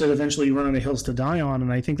Shapiro said eventually you run out of hills to die on,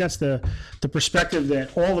 and I think that's the perspective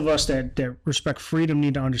that all of us that respect freedom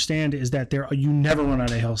need to understand is that you never run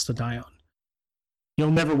out of hills to die on.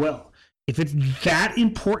 You'll never will. If it's that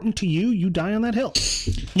important to you, you die on that hill.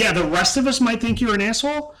 Yeah, the rest of us might think you're an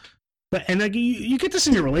asshole, but like you get this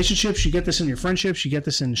in your relationships, you get this in your friendships, you get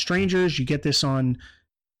this in strangers, you get this on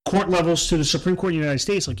court levels to the Supreme Court of the United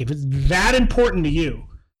States. Like, if it's that important to you,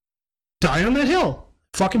 die on that hill.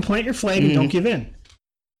 Fucking plant your flag and don't give in.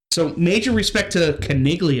 So, major respect to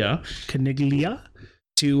Caliglia.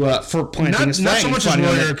 For planting his flag. Not so much his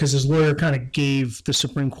lawyer, because his lawyer kind of gave the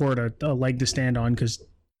Supreme Court a leg to stand on, because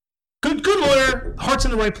good lawyer, heart's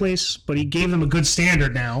in the right place, but he gave them a good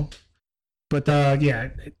standard now. But,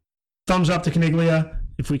 thumbs up to Caliglia.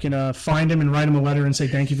 If we can find him and write him a letter and say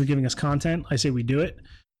thank you for giving us content, I say we do it.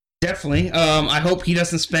 Definitely. I hope he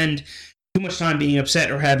doesn't spend too much time being upset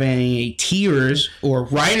or having any tears or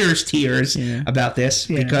writer's tears about this,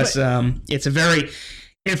 because it's a very...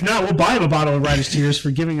 If not, we'll buy him a bottle of writer's tears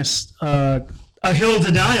for giving us a hill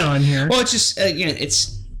to die on here. Well, it's just, again,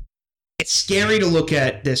 it's scary to look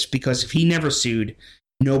at this, because if he never sued,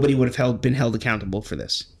 nobody would have been held accountable for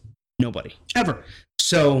this. Nobody. Ever.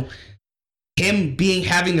 So... him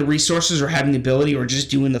having the resources or having the ability or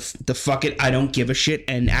just doing the fuck it, I don't give a shit,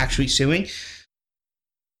 and actually suing,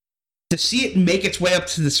 to see it make its way up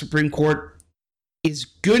to the Supreme Court is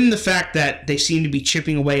good in the fact that they seem to be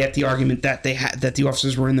chipping away at the argument that that the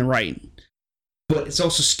officers were in the right. But it's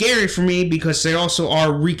also scary for me because they also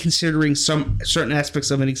are reconsidering some certain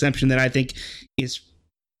aspects of an exemption that I think is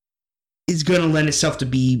going to lend itself to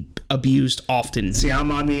be abused often. See,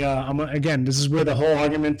 I'm on the again, this is where the whole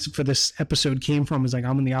argument for this episode came from, is like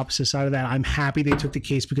I'm on the opposite side of that. I'm happy they took the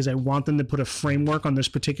case because I want them to put a framework on this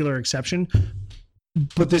particular exception.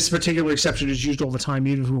 But this particular exception is used all the time,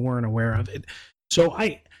 even if we weren't aware of it. So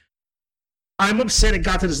I'm upset it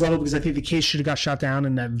got to this level because I think the case should have got shot down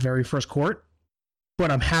in that very first court. But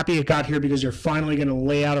I'm happy it got here because they're finally going to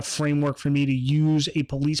lay out a framework for me to use a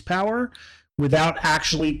police power without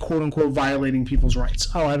actually, quote unquote, violating people's rights.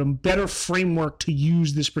 I'll have a better framework to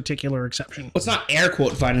use this particular exception. Well, it's not air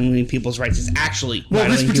quote violating people's rights. It's actually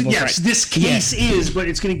violating people's rights. This case is, but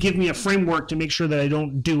it's going to give me a framework to make sure that I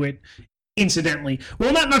don't do it incidentally.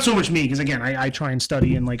 Well, not so much me, because again, I try and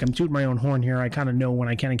study and like I'm tooting my own horn here. I kind of know when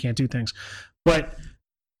I can and can't do things. But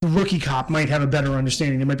the rookie cop might have a better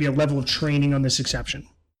understanding. There might be a level of training on this exception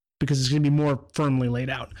because it's going to be more firmly laid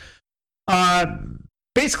out.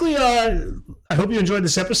 Basically, I hope you enjoyed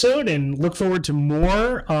this episode and look forward to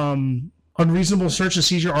more unreasonable search and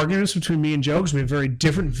seizure arguments between me and Joe, because we have very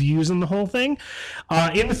different views on the whole thing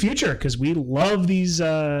in the future, because we love these.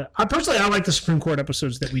 I like the Supreme Court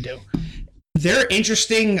episodes that we do. They're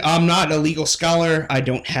interesting. I'm not a legal scholar. I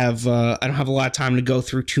don't have a lot of time to go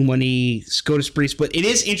through too many SCOTUS briefs, but it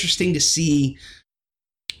is interesting to see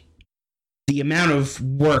the amount of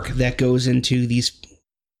work that goes into these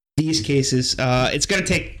cases. It's going to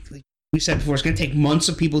take, like we said before, it's going to take months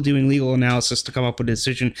of people doing legal analysis to come up with a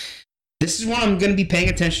decision. This is one I'm going to be paying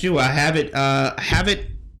attention to. I have it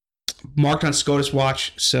marked on SCOTUS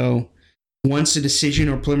Watch, so once a decision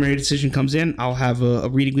or preliminary decision comes in, I'll have a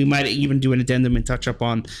reading. We might even do an addendum and touch up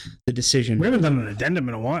on the decision. We haven't done an addendum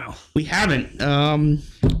in a while. We haven't.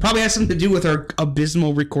 Probably has something to do with our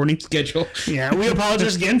abysmal recording schedule. Yeah, we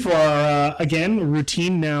apologize again for our,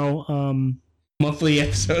 routine now. Monthly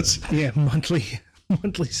episodes. Yeah, monthly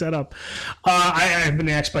setup. I've been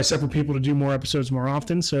asked by several people to do more episodes more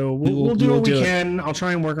often, so we'll do what we can. I'll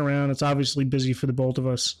try and work around. It's obviously busy for the both of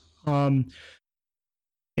us.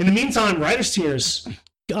 In the meantime, writer's tears.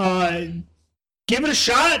 Give it a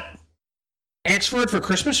shot. Ask for it for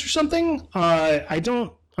Christmas or something. I'm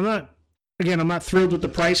not thrilled with the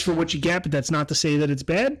price for what you get, but that's not to say that it's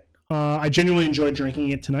bad. I genuinely enjoyed drinking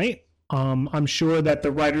it tonight. I'm sure that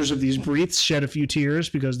the writers of these briefs shed a few tears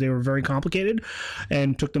because they were very complicated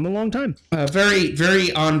and took them a long time. Very,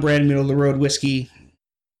 very on-brand, middle-of-the-road whiskey.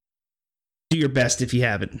 Do your best if you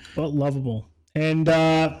have it. But lovable. And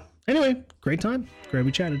anyway, great time. Great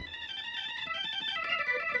we chatted.